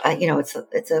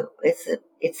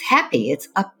it's happy, it's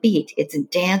upbeat, it's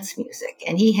dance music.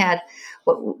 And he had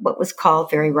what was called,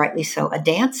 very rightly so, a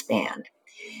dance band.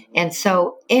 And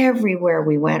so everywhere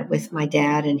we went with my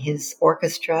dad and his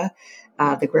orchestra,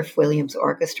 the Griff Williams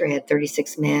Orchestra had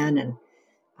 36 men. And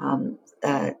um,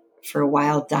 for a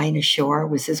while, Dinah Shore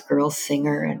was his girl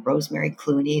singer, and Rosemary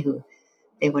Clooney, who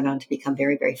they went on to become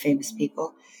very, very famous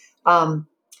people.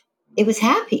 It was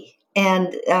happy.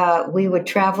 And we would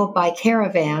travel by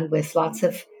caravan with lots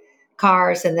of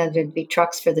cars, and then there'd be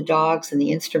trucks for the dogs and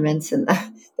the instruments and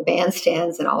the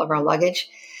bandstands and all of our luggage.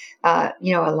 A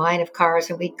line of cars,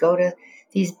 and we'd go to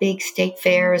these big state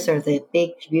fairs or the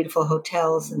big, beautiful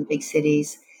hotels in the big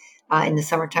cities in the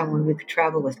summertime when we could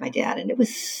travel with my dad. And it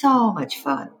was so much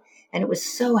fun. And it was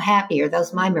so happy, or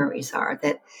those my memories are,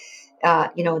 that,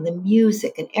 and the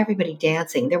music and everybody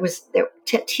dancing.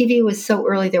 TV was so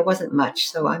early, there wasn't much.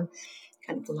 So I'm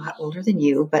kind of a lot older than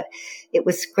you, but it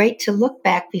was great to look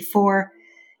back before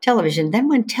television. Then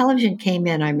when television came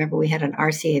in, I remember we had an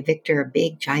RCA Victor, a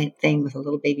big giant thing with a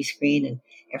little baby screen, and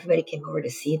everybody came over to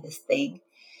see this thing.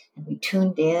 And we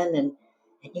tuned in, and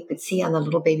you could see on the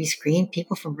little baby screen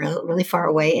people from really far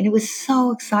away. And it was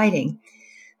so exciting.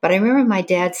 But I remember my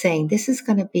dad saying, this is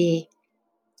going to be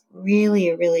really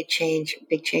a big change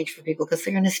for people, because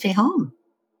they're going to stay home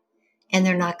and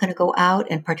they're not going to go out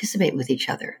and participate with each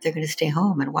other. They're going to stay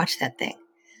home and watch that thing.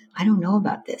 I don't know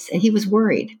about this. And he was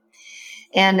worried.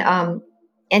 And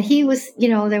he was,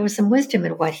 there was some wisdom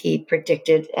in what he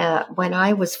predicted. When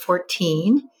I was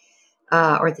 14,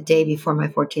 or the day before my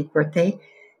 14th birthday,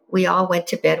 we all went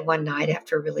to bed one night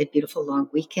after a really beautiful long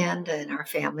weekend in our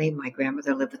family. My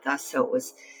grandmother lived with us, so it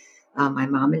was my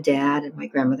mom and dad and my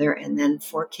grandmother, and then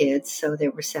 4 kids. So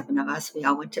there were 7 of us. We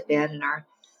all went to bed in our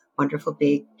wonderful,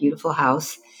 big, beautiful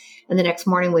house. And the next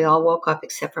morning, we all woke up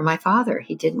except for my father.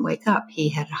 He didn't wake up. He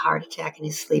had a heart attack in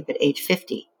his sleep at age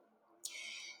 50.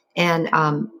 And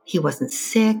he wasn't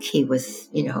sick. He was,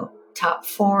 top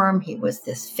form. He was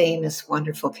this famous,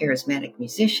 wonderful, charismatic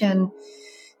musician,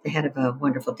 the head of a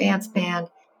wonderful dance band.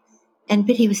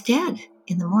 But he was dead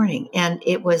in the morning. And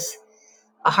it was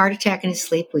a heart attack in his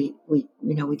sleep.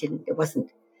 It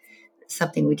wasn't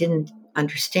something we didn't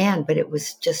understand, but it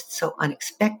was just so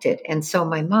unexpected. And so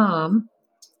my mom,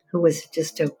 who was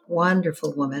just a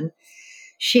wonderful woman,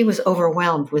 she was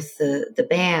overwhelmed with the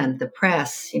band, the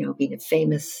press, being a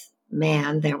famous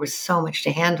man. There was so much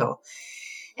to handle.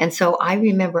 And so I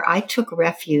remember I took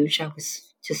refuge. I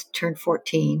was just turned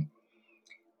 14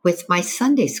 with my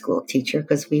Sunday school teacher,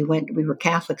 because we were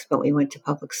Catholics, but we went to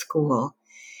public school.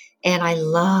 And I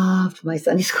loved my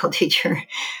Sunday school teacher.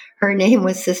 Her name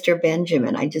was Sister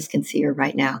Benjamin. I just can see her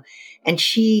right now. And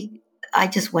I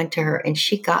just went to her, and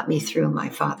she got me through my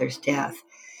father's death.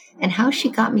 And how she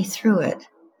got me through it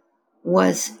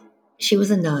was, she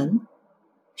was a nun.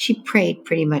 She prayed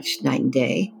pretty much night and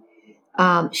day.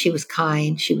 She was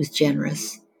kind. She was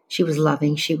generous. She was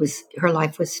loving. Her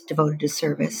life was devoted to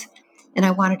service. And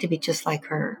I wanted to be just like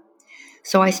her.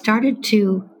 So I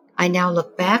now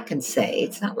look back and say,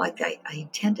 it's not like I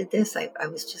intended this. I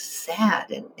was just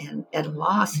sad and at a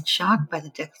loss and shocked by the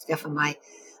death of my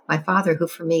my father, who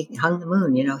for me hung the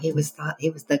moon. He was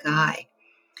the guy.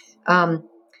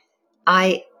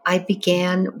 I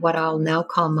began what I'll now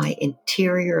call my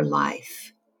interior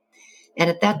life, and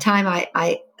at that time,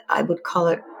 I would call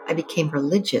it, I became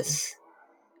religious.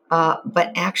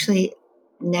 But actually,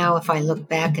 now if I look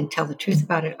back and tell the truth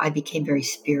about it, I became very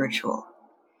spiritual,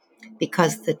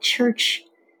 because the church,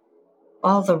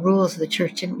 all the rules of the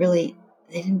church they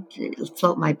didn't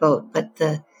float my boat, but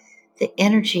the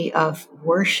energy of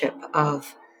worship,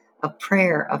 of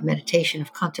prayer, of meditation,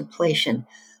 of contemplation,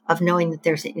 of knowing that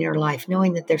there's an inner life,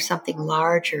 knowing that there's something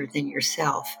larger than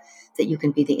yourself that you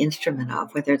can be the instrument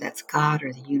of, whether that's God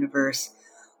or the universe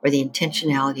or the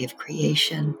intentionality of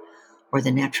creation or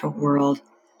the natural world.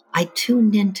 I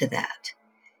tuned into that.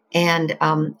 And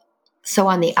so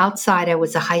on the outside, I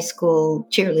was a high school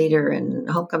cheerleader and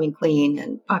homecoming queen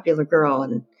and popular girl,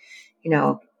 and,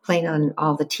 playing on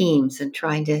all the teams and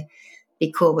trying to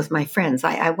be cool with my friends.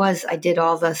 I did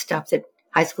all the stuff that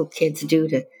high school kids do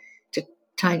to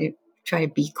try to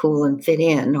be cool and fit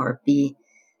in, or be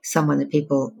someone that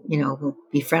people, will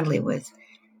be friendly with.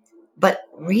 But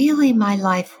really, my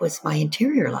life was my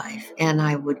interior life, and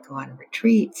I would go on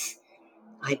retreats.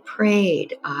 I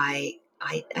prayed. I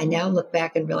now look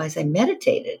back and realize I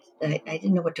meditated. I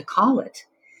didn't know what to call it.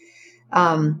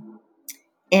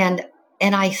 And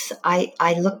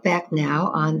I look back now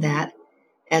on that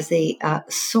as a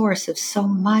source of so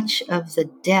much of the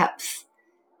depth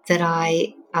that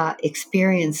I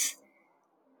experience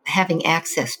having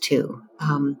access to.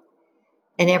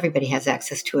 And everybody has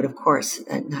access to it, of course,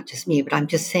 not just me, but I'm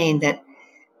just saying that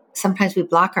sometimes we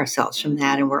block ourselves from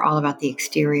that, and we're all about the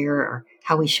exterior or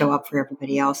how we show up for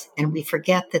everybody else. And we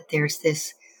forget that there's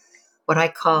this, what I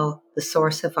call the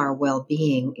source of our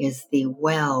well-being, is the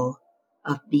well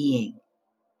of being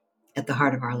at the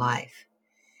heart of our life.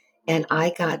 And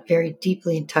I got very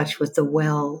deeply in touch with the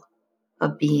well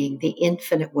of being, the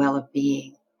infinite well of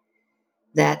being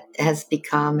that has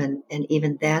become, and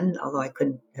even then, although I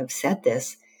couldn't have said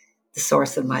this, the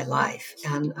source of my life.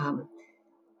 And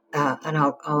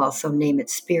I'll also name it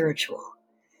spiritual.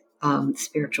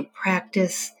 Spiritual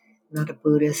practice. I'm not a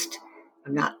Buddhist.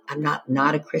 I'm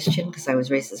not a Christian, because I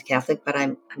was raised as a Catholic, but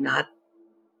I'm not.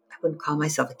 I wouldn't call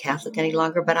myself a Catholic any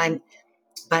longer. But I'm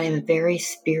a very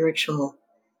spiritual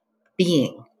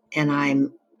being, and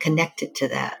I'm connected to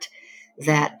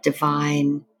that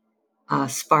divine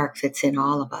spark that's in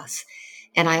all of us.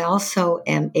 And I also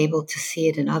am able to see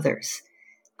it in others.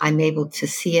 I'm able to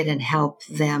see it and help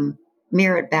them,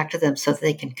 mirror it back to them, so that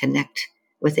they can connect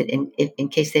with it in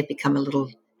case they become a little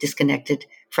disconnected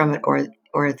from it,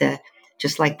 or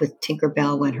just like with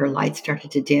Tinkerbell, when her light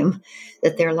started to dim,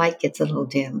 that their light gets a little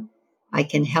dim. I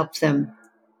can help them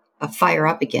fire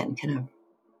up again, kind of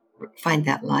find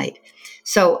that light.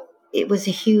 So it was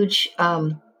a huge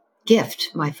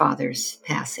gift, my father's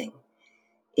passing.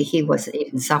 He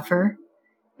didn't suffer,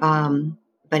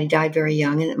 but he died very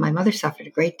young, and my mother suffered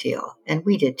a great deal, and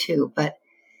we did too. But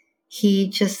he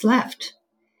just left,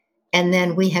 and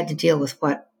then we had to deal with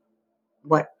what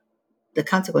the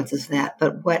consequences of that.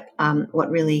 But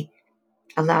what really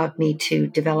allowed me to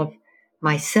develop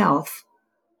myself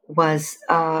was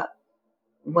that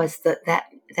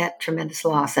tremendous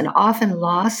loss. And often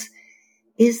loss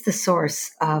is the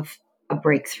source of a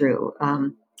breakthrough.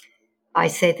 I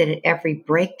say that at every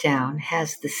breakdown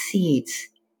has the seeds.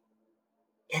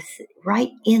 It's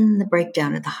right in the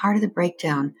breakdown, at the heart of the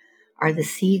breakdown, are the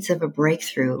seeds of a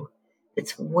breakthrough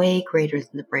that's way greater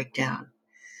than the breakdown.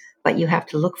 But you have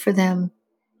to look for them.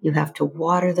 You have to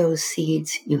water those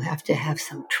seeds. You have to have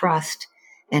some trust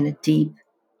and a deep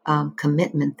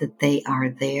commitment that they are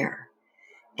there.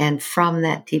 And from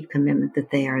that deep commitment that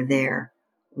they are there,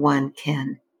 one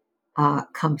can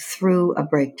come through a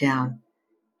breakdown,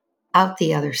 out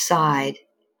the other side,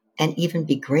 and even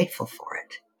be grateful for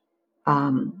it.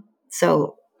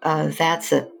 So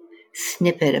that's a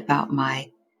snippet about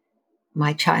my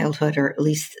childhood, or at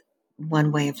least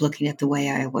one way of looking at the way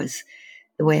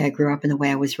I grew up and the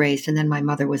way I was raised. And then my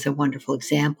mother was a wonderful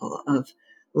example of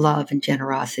love and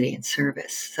generosity and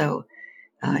service. So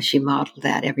she modeled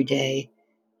that every day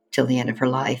till the end of her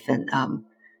life. And,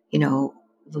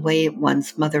 the way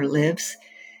one's mother lives,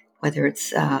 whether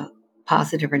it's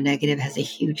positive or negative, has a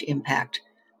huge impact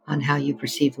on how you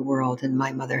perceive the world. And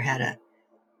my mother had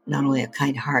not only a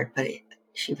kind heart, but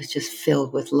she was just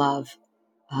filled with love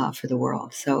for the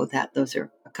world. So those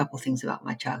are a couple things about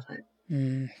my childhood.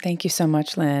 Thank you so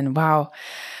much, Lynn. Wow.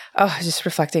 Oh, just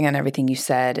reflecting on everything you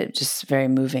said, it just very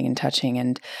moving and touching.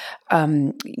 And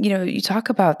You talk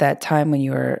about that time when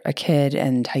you were a kid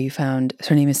and how you found,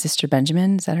 her name is Sister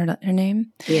Benjamin. Is that her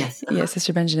name? Yes. Yeah,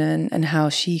 Sister Benjamin, and how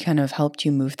she kind of helped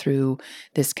you move through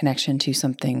this connection to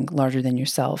something larger than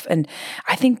yourself. And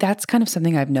I think that's kind of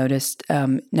something I've noticed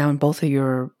now in both of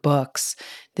your books,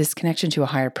 this connection to a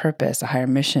higher purpose, a higher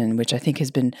mission, which I think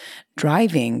has been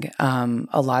driving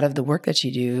a lot of the work that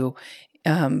you do.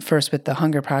 First with the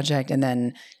Hunger Project, and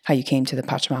then how you came to the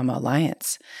Pachamama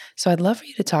Alliance. So I'd love for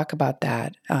you to talk about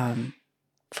that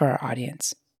for our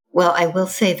audience. Well, I will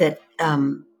say that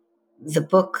the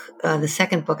book, the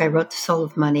second book, I wrote The Soul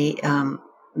of Money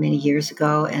many years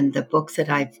ago, and the book that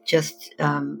I've just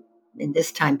in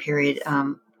this time period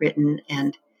written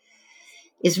and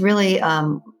is really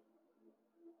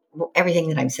everything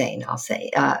that I'm saying. I'll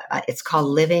say it's called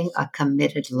Living a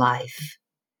Committed Life: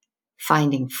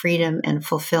 Finding Freedom and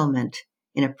Fulfillment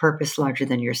in a Purpose Larger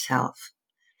Than Yourself.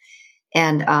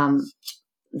 And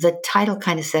the title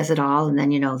kind of says it all, and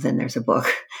then there's a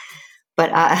book.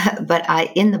 But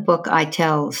in the book, I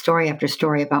tell story after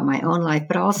story about my own life,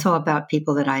 but also about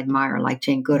people that I admire, like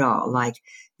Jane Goodall, like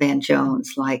Van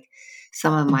Jones, like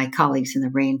some of my colleagues in the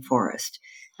rainforest,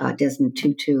 Desmond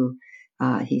Tutu.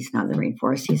 He's not in the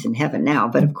rainforest; he's in heaven now.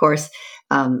 But of course,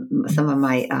 some of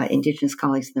my indigenous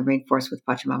colleagues in the rainforest with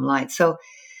Pachamama Alliance. So,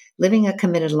 living a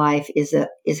committed life is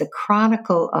a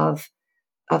chronicle of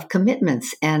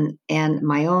commitments and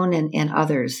my own and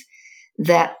others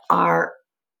that are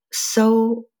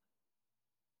so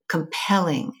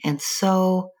compelling and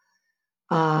so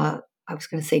I was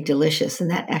going to say delicious,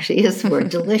 and that actually is the word,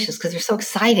 delicious, because they're so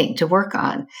exciting to work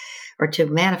on or to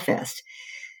manifest.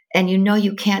 And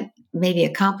you can't maybe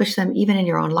accomplish them even in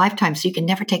your own lifetime, so you can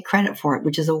never take credit for it,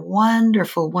 which is a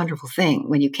wonderful, wonderful thing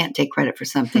when you can't take credit for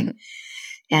something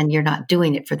and you're not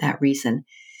doing it for that reason.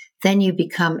 Then you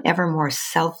become ever more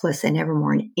selfless and ever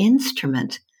more an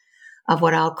instrument of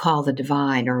what I'll call the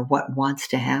divine, or what wants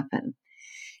to happen.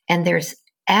 And there's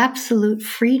absolute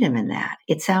freedom in that.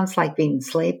 It sounds like being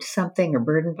enslaved to something or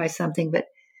burdened by something, but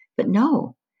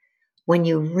no. When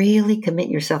you really commit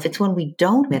yourself, it's when we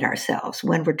don't commit ourselves,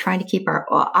 when we're trying to keep our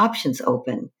options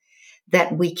open,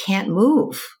 that we can't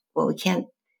move. Well, we can't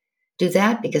do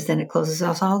that because then it closes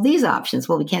off all these options.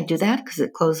 Well, we can't do that because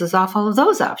it closes off all of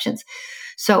those options.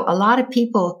 So a lot of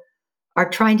people are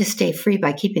trying to stay free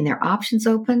by keeping their options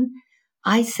open.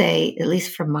 I say, at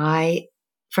least from my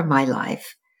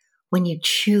life, when you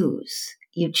choose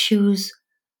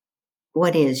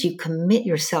what is, you commit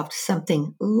yourself to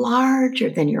something larger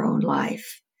than your own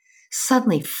life.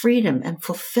 Suddenly, freedom and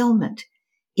fulfillment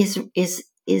is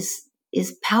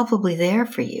palpably there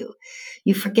for you.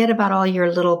 You forget about all your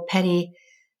little petty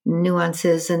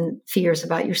nuances and fears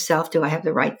about yourself. Do I have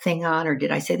the right thing on, or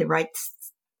did I say the right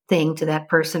thing to that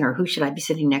person, or who should I be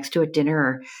sitting next to at dinner,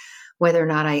 or whether or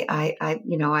not I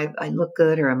look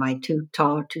good, or am I too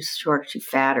tall or too short or too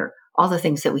fat, or all the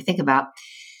things that we think about.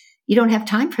 You don't have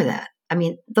time for that. I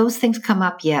mean, those things come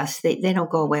up, yes, they don't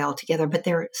go away altogether, but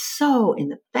they're so in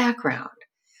the background,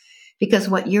 because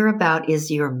what you're about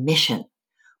is your mission.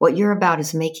 What you're about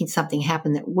is making something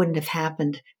happen that wouldn't have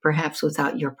happened perhaps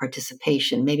without your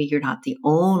participation. Maybe you're not the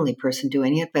only person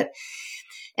doing it,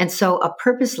 and so a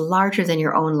purpose larger than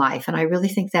your own life. And I really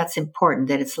think that's important,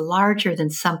 that it's larger than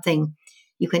something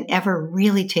you can ever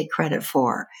really take credit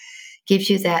for. Gives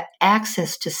you that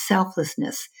access to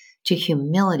selflessness, to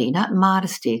humility, not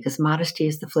modesty, because modesty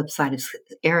is the flip side of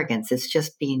arrogance. It's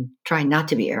just trying not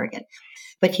to be arrogant.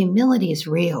 But humility is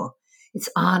real. It's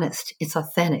honest. It's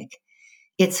authentic.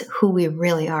 It's who we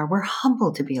really are. We're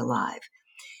humbled to be alive.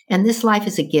 And this life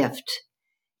is a gift.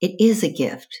 It is a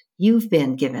gift. You've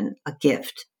been given a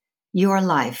gift. Your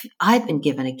life. I've been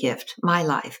given a gift, my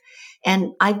life.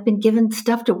 And I've been given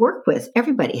stuff to work with.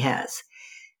 Everybody has.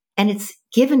 And it's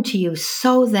given to you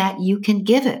so that you can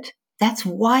give it. That's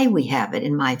why we have it,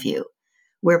 in my view.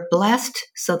 We're blessed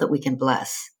so that we can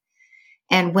bless.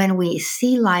 And when we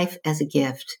see life as a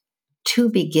gift to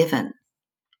be given,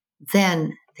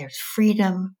 then there's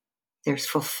freedom, there's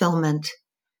fulfillment,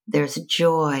 there's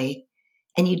joy,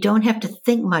 and you don't have to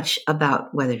think much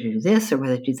about whether to do this or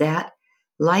whether to do that.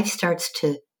 Life starts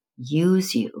to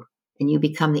use you, and you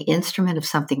become the instrument of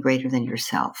something greater than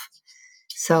yourself.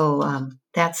 So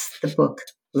that's the book,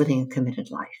 Living a Committed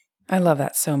Life. I love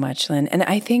that so much, Lynn. And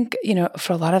I think,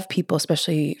 for a lot of people,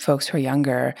 especially folks who are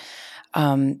younger,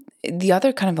 the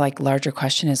other kind of like larger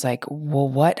question is like,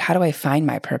 well, how do I find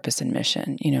my purpose and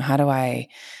mission? How do I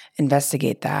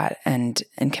investigate that and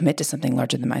commit to something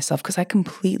larger than myself? Because I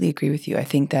completely agree with you. I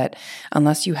think that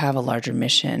unless you have a larger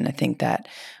mission, I think that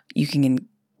you can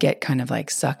get kind of like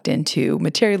sucked into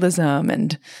materialism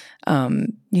and,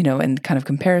 and kind of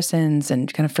comparisons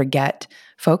and kind of forget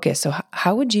focus. So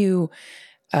how would you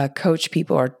coach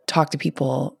people or talk to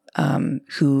people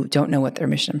who don't know what their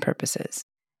mission and purpose is?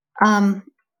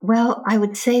 Well, I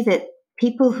would say that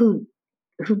people who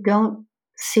don't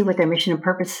see what their mission and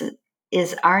purpose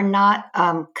is are not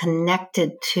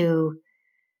connected to.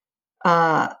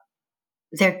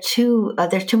 There's too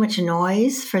much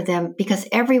noise for them, because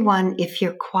everyone, if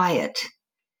you're quiet,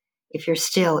 if you're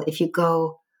still, if you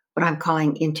go what I'm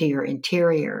calling into your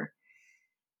interior,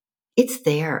 it's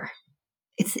there.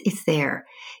 It's there.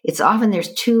 It's often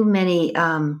there's too many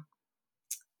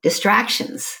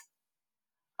distractions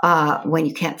when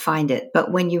you can't find it.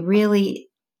 But when you really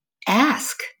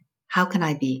ask, how can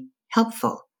I be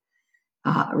helpful?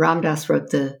 Ram Dass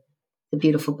wrote the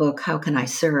beautiful book, How Can I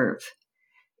Serve?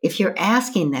 If you're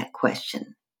asking that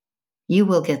question, you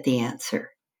will get the answer.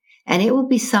 And it will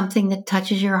be something that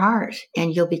touches your heart,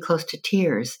 and you'll be close to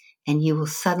tears, and you will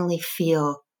suddenly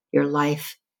feel your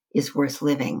life is worth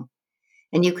living.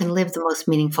 And you can live the most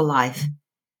meaningful life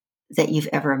that you've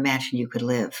ever imagined you could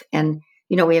live. And,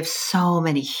 we have so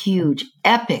many huge,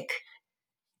 epic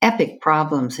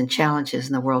problems and challenges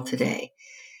in the world today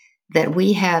that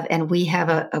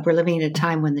we're living in a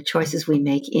time when the choices we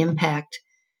make impact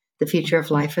the future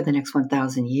of life for the next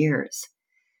 1,000 years.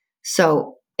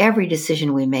 So every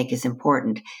decision we make is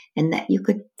important. And that you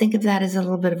could think of that as a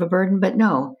little bit of a burden, but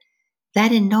no,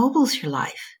 that ennobles your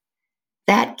life.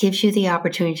 That gives you the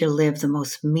opportunity to live the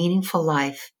most meaningful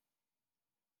life.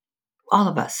 All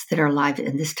of us that are alive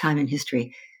in this time in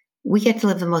history, we get to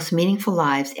live the most meaningful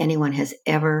lives anyone has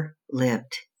ever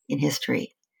lived in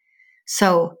history.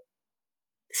 So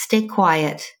stay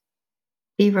quiet,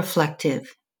 be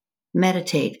reflective,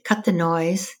 meditate, cut the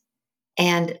noise,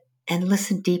 and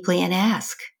listen deeply and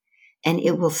ask. And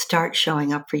it will start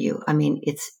showing up for you. I mean,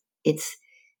 it's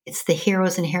the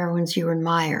heroes and heroines you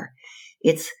admire.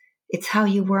 It's how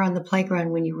you were on the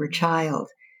playground when you were a child.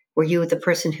 Were you the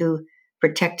person who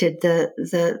protected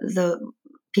the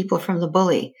people from the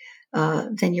bully?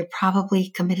 Then you're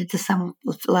probably committed to some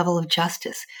level of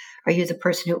justice. Are you the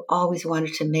person who always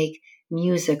wanted to make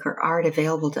music or art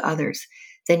available to others?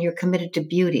 Then you're committed to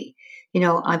beauty.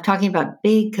 I'm talking about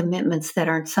big commitments that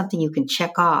aren't something you can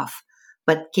check off,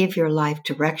 but give your life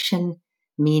direction,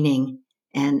 meaning,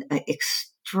 and an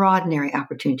extraordinary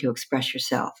opportunity to express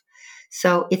yourself.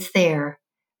 So it's there,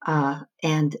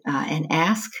 and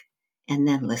ask, and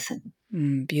then listen.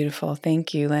 Beautiful.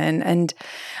 Thank you, Lynn. And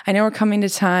I know we're coming to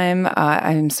time.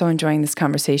 I'm so enjoying this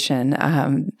conversation.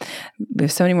 We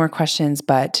have so many more questions,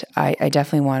 but I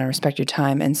definitely want to respect your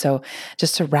time. And so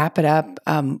just to wrap it up,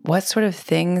 what sort of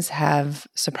things have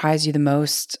surprised you the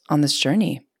most on this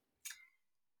journey?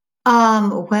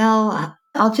 Well,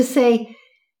 I'll just say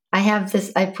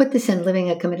I put this in Living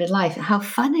a Committed Life, how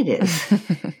fun it is.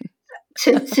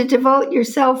 to devote your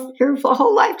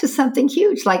whole life to something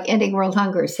huge, like ending world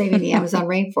hunger, saving the Amazon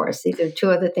rainforest. These are two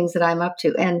other things that I'm up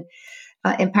to, and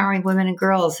empowering women and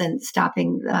girls and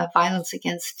stopping violence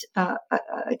against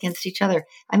each other.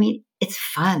 I mean, it's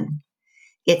fun.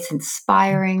 It's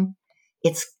inspiring.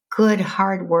 It's good,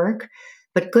 hard work,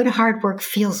 but good, hard work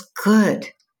feels good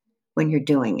when you're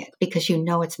doing it because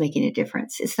it's making a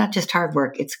difference. It's not just hard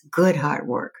work. It's good, hard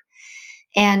work.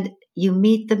 And you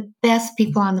meet the best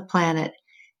people on the planet,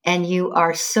 and you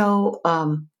are so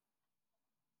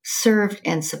served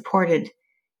and supported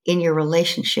in your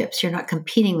relationships. You're not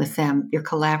competing with them, you're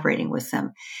collaborating with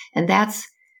them. And that's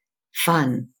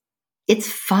fun.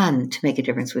 It's fun to make a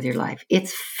difference with your life.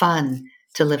 It's fun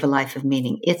to live a life of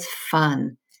meaning. It's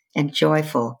fun and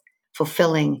joyful,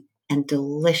 fulfilling, and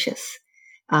delicious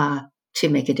to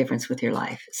make a difference with your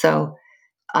life. So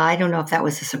I don't know if that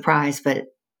was a surprise, but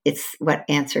it's what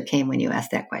answer came when you asked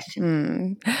that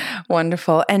question.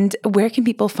 Wonderful. And where can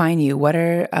people find you? What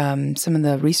are some of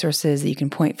the resources that you can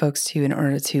point folks to in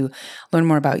order to learn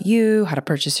more about you, how to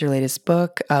purchase your latest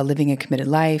book, Living a Committed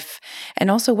Life? And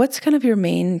also, what's kind of your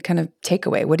main kind of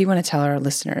takeaway? What do you want to tell our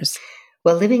listeners?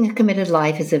 Well, Living a Committed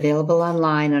Life is available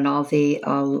online on all the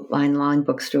online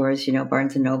bookstores,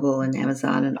 Barnes & Noble and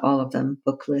Amazon and all of them,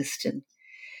 Booklist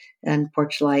and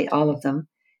Porchlight, all of them,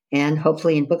 and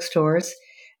hopefully in bookstores.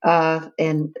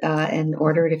 And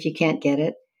order it if you can't get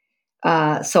it.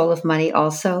 Soul of Money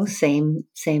also, same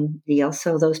deal.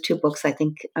 So those two books, I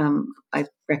think I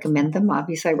recommend them.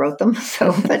 Obviously, I wrote them,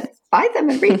 but buy them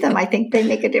and read them. I think they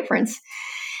make a difference.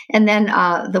 And then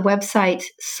the website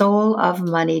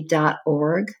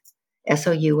soulofmoney.org,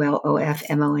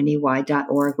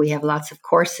 soulofmoney.org. We have lots of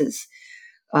courses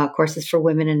for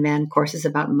women and men, courses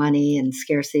about money and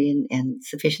scarcity and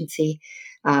sufficiency.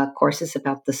 courses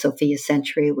about the Sophia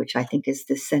century, which I think is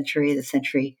this century, the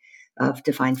century of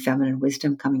divine feminine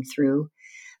wisdom coming through.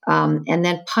 And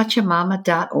then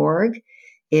Pachamama.org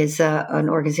is an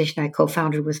organization I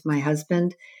co-founded with my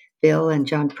husband, Bill and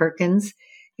John Perkins.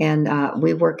 And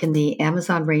we work in the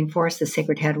Amazon rainforest, the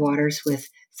sacred headwaters, with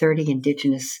 30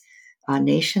 indigenous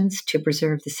nations to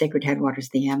preserve the sacred headwaters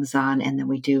of the Amazon. And then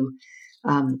we do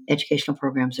educational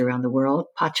programs around the world,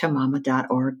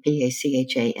 Pachamama.org,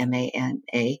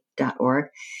 Pachamana.org.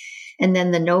 And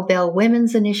then the Nobel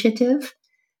Women's Initiative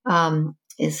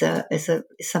is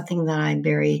something that I'm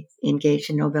very engaged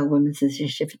in, Nobel Women's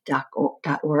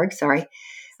Initiative.org,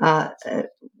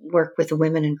 work with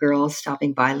women and girls,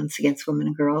 stopping violence against women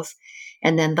and girls.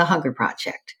 And then the Hunger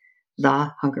Project,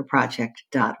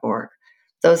 thehungerproject.org.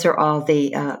 Those are all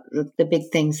the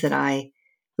big things that I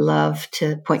love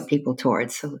to point people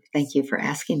towards. So thank you for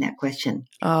asking that question.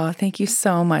 Oh, thank you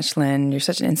so much, Lynn. You're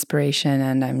such an inspiration,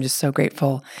 and I'm just so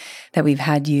grateful that we've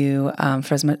had you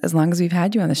for as long as we've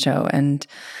had you on the show. And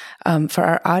for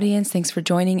our audience, thanks for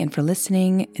joining and for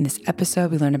listening. In this episode,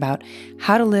 we learned about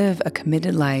how to live a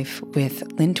committed life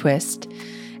with Lynn Twist.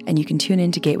 And you can tune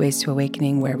in to Gateways to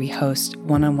Awakening, where we host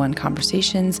one-on-one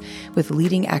conversations with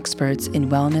leading experts in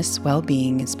wellness,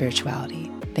 well-being, and spirituality.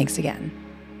 Thanks again.